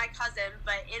 as is my cousin,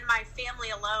 but in my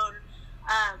family alone,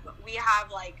 we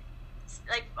have like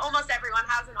almost everyone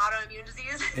has an autoimmune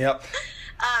disease. Yep.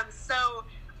 So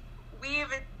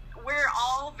we're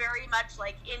all very much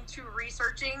like into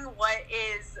researching what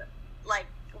is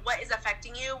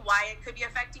affecting you, why it could be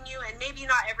affecting you, and maybe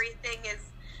not everything is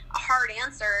a hard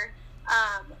answer,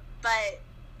 but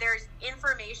there's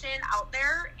information out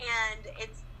there, and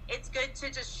it's good to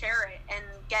just share it and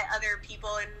get other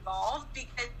people involved,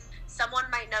 because someone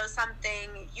might know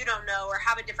something you don't know or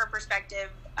have a different perspective.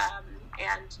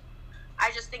 And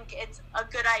I just think it's a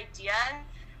good idea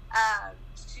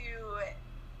to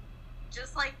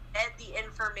just like get the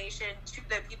information to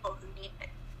the people who need it.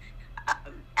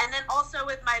 And then also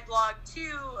with my blog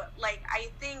too, like I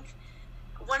think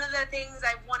one of the things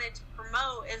I've wanted to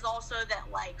promote is also that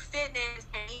like fitness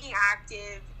and being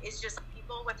active is just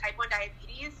people with type 1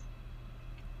 diabetes.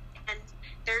 And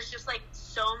there's just like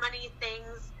so many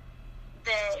things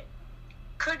that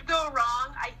could go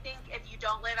wrong, I think, if you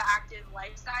don't live an active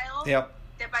lifestyle. Yep.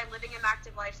 That by living an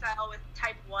active lifestyle with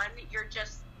type 1, you're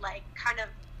just like kind of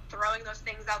throwing those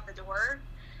things out the door.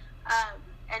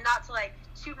 And not to like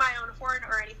toot my own horn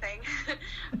or anything,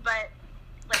 but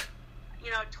like,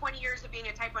 20 years of being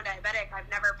a type 1 diabetic, I've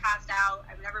never passed out.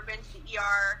 I've never been to the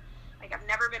ER. Like I've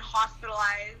never been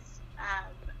hospitalized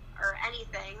or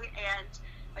anything. And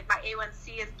like my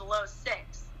A1C is below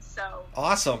 6. So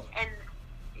awesome. And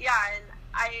yeah, and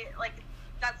I like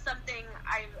that's something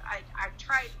I've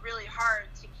tried really hard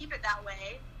to keep it that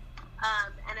way.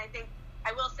 And I think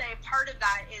I will say part of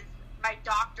that is my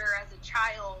doctor as a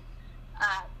child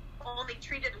only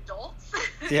treated adults.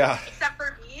 Yeah. Except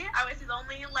for me. I was his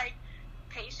only like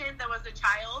patient that was a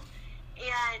child,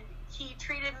 and he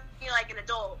treated me like an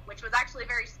adult, which was actually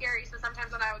very scary. So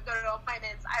sometimes when I would go to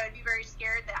appointments, I would be very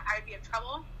scared that I would be in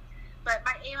trouble. But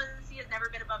my A1C has never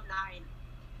been above 9.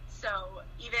 So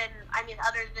even,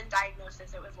 other than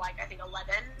diagnosis, it was like, I think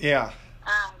 11. Yeah.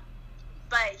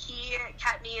 But he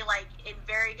kept me like in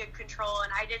very good control,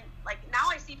 and I didn't like, now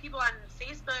I see people on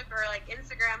Facebook or like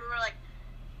Instagram who are like,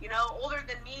 older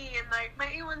than me, and like my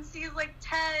A1C is like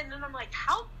 10, and I'm like,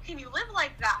 how can you live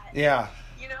like that? Yeah.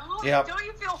 Yep. Don't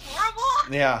you feel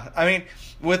horrible? Yeah.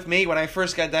 With me, when I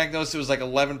first got diagnosed, it was like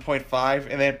 11.5,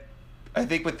 and then I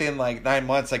think within like 9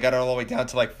 months, I got it all the way down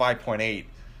to like 5.8.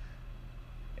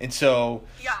 And so,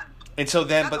 yeah. And so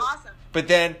then, That's awesome. But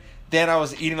then I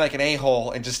was eating like an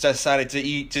a-hole and just decided to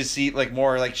eat like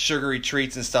more like sugary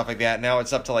treats and stuff like that. Now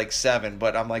it's up to like 7,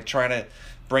 but I'm like trying to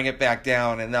bring it back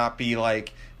down and not be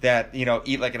like that,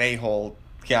 eat like an a-hole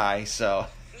guy. So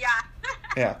yeah.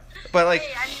 Yeah, but like,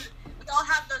 hey, we all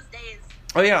have those days.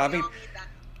 Oh yeah, we all need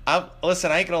that.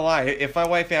 Listen, I ain't gonna lie. If my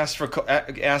wife asks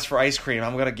for ice cream,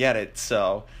 I'm gonna get it.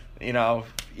 So even though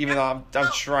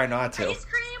I'm trying not to. Ice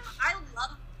cream, I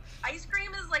love. Ice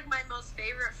cream is like my most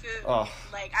favorite food. Oh.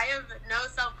 Like I have no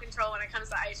self-control when it comes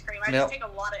to ice cream. I just take a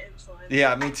lot of insulin.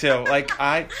 Yeah, me too. Like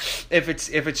if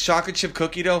it's chocolate chip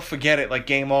cookie dough, forget it. Like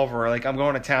game over. Like I'm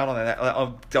going to town on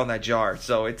that jar.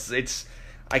 So it's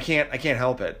I can't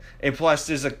help it. And plus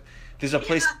there's a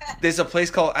place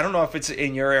called, I don't know if it's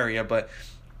in your area, but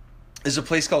there's a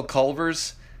place called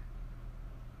Culver's.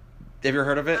 Have you ever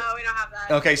heard of it? No, we don't have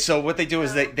that. Okay, so what they do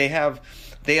is they have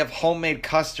homemade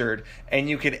custard, and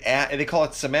you can add, they call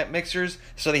it cement mixers.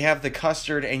 So they have the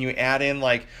custard, and you add in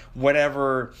like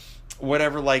whatever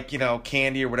like,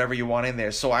 candy or whatever you want in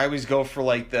there. So I always go for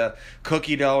like the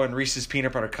cookie dough and Reese's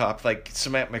peanut butter cup, like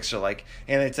cement mixer, like,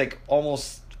 and it's like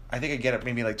almost, I think I get it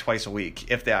maybe like twice a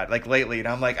week, if that, like lately, and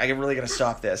I'm like, I'm really gonna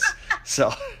stop this.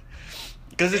 So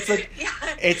because it's like,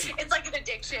 it's like an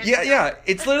addiction. Yeah.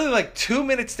 It's literally like 2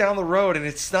 minutes down the road, and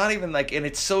it's not even like, and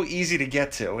it's so easy to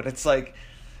get to, and it's like,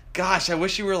 gosh, I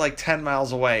wish you were like 10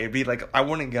 miles away. It'd be like, I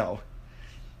wouldn't go.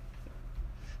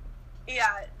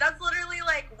 Yeah, that's literally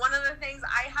like one of the things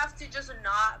I have to just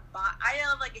not buy. I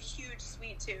have like a huge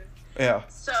sweet tooth. Yeah.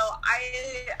 So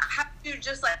I have to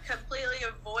just like completely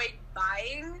avoid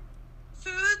buying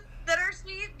food that are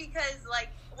sweet, because like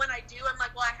when I do, I'm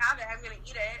like, well, I have it, I'm gonna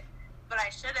eat it, but I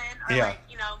shouldn't. Or Yeah. like,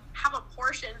 have a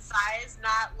portion size,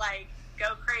 not like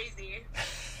go crazy.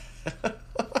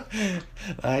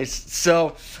 Nice.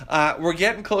 So we're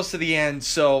getting close to the end.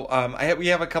 So we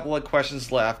have a couple of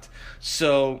questions left.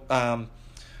 So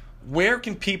where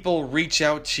can people reach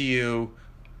out to you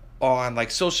on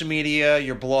like social media,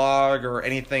 your blog, or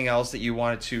anything else that you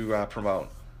wanted to promote?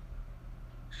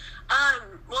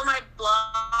 Well, my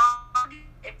blog,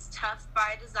 it's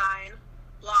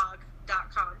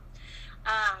toughbydesign.blog.com.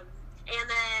 And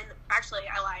then, actually,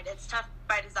 I lied. It's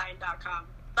toughbydesign.com.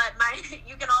 But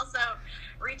you can also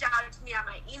reach out to me on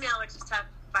my email, which is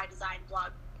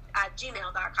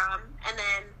toughbydesignblog@gmail.com. And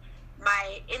then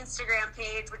my Instagram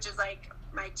page, which is like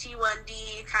my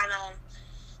T1D, kind of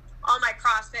all my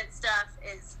CrossFit stuff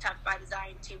is Tough by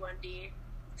Design T1D.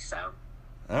 So.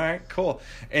 All right, cool.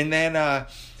 And then,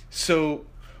 so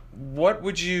what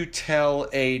would you tell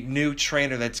a new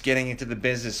trainer that's getting into the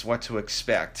business what to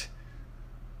expect?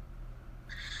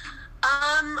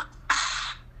 I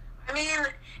mean,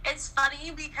 it's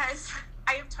funny because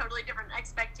I have totally different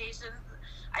expectations,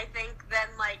 I think, than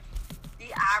like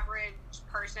the average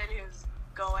person who's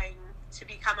going to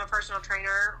become a personal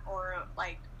trainer or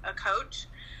like a coach.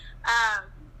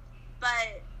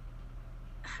 But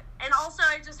and also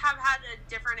I just have had a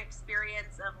different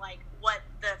experience of like what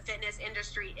the fitness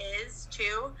industry is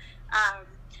too.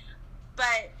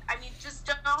 But I mean, just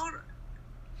don't,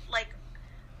 like,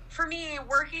 for me,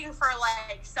 working for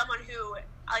like someone who,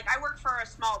 like, I work for a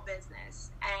small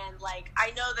business, and like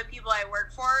I know the people I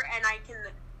work for, and I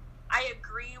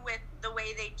agree with the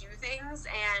way they do things,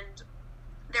 and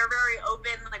they're very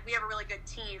open. Like, we have a really good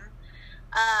team,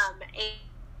 and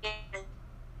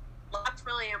that's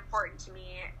really important to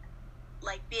me.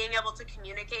 Like, being able to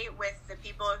communicate with the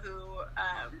people who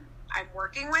I'm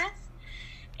working with.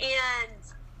 And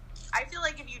I feel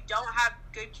like if you don't have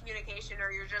good communication,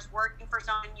 or you're just working for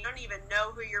someone, you don't even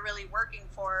know who you're really working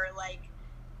for, like,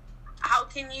 how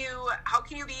can you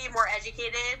be more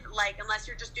educated, like, unless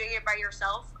you're just doing it by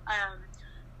yourself?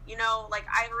 You know, like,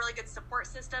 I have a really good support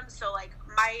system, so like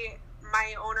my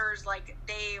owners, like,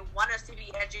 they want us to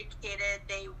be educated,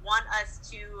 they want us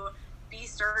to be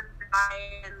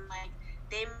certified, and like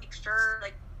they make sure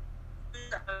like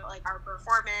our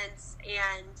performance,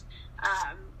 and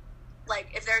like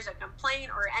if there's a complaint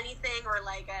or anything, or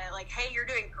like hey, you're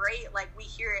doing great, like we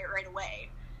hear it right away.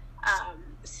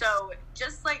 So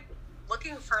just like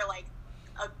looking for like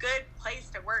a good place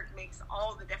to work makes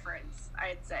all the difference,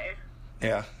 I'd say.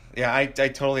 Yeah, I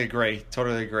totally agree.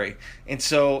 And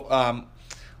so,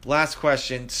 last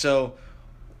question. So,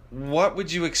 what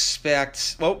would you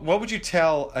expect? What would you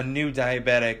tell a new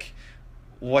diabetic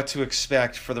what to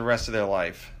expect for the rest of their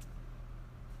life?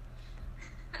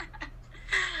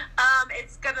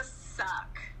 It's gonna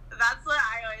suck. That's what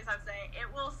I always have to say. It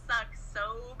will suck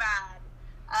so bad.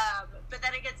 But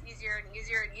then it gets easier and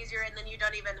easier and easier, and then you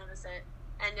don't even notice it.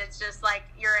 And it's just like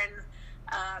you're in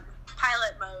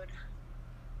pilot mode.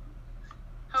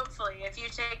 Hopefully, if you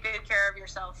take good care of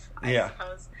yourself, I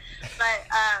suppose. But,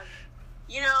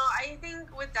 you know, I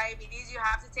think with diabetes, you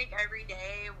have to take every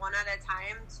day one at a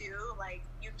time, too. Like,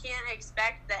 you can't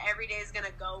expect that every day is going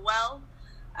to go well,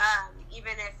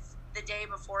 even if the day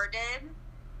before did.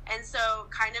 And so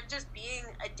kind of just being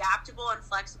adaptable and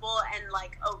flexible and,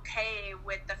 like, okay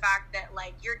with the fact that,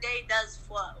 like, your day does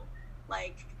flow.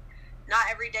 Like, not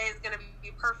every day is going to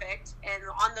be perfect. And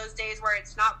on those days where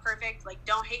it's not perfect, like,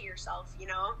 don't hate yourself, you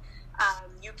know?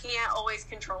 You can't always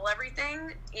control everything.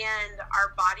 And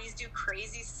our bodies do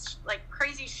crazy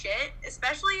shit,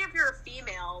 especially if you're a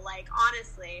female. Like,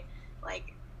 honestly,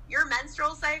 like, your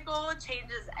menstrual cycle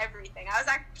changes everything. I was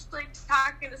actually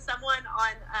talking to someone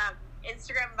on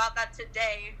Instagram about that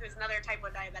today, who's another type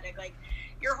 1 diabetic. Like,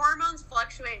 your hormones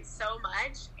fluctuate so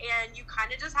much, and you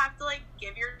kind of just have to, like,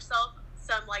 give yourself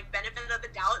some, like, benefit of the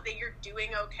doubt that you're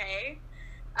doing okay,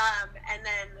 and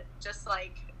then just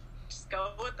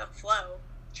go with the flow.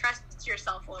 Trust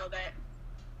yourself a little bit.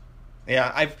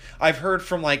 Yeah, I've heard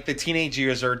from, like, the teenage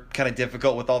years are kind of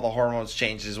difficult with all the hormones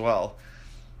change as well.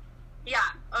 Yeah.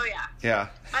 Oh yeah. Yeah.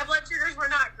 My blood sugars were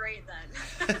not great then.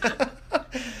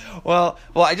 Well,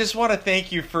 I just want to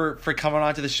thank you for coming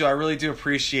on to the show. I really do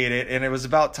appreciate it, and it was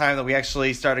about time that we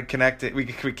actually started connecting. We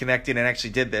connected and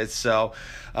actually did this. So,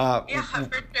 yeah, for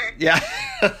sure. Yeah.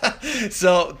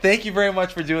 So, thank you very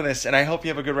much for doing this, and I hope you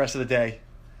have a good rest of the day.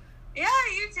 Yeah,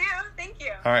 you too. Thank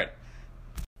you. All right.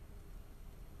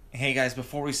 Hey guys,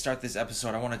 before we start this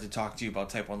episode, I wanted to talk to you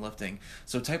about Type 1 Lifting.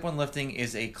 So, Type 1 Lifting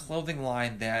is a clothing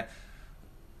line that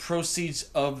proceeds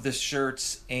of the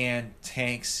shirts and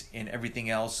tanks and everything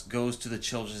else goes to the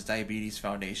Children's Diabetes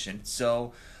Foundation.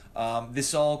 So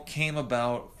this all came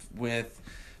about with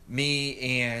me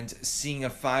and seeing a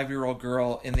 5-year-old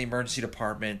girl in the emergency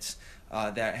department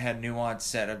that had new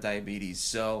onset of diabetes.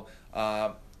 So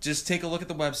just take a look at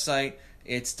the website.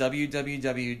 It's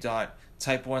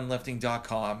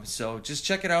www.type1lifting.com. So just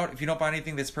check it out. If you don't buy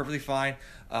anything, that's perfectly fine.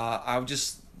 I would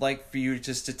just like for you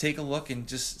just to take a look and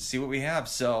just see what we have.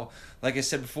 So, like I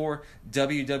said before,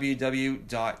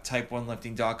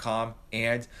 www.type1lifting.com.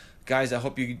 And guys, I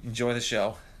hope you enjoy the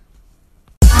show.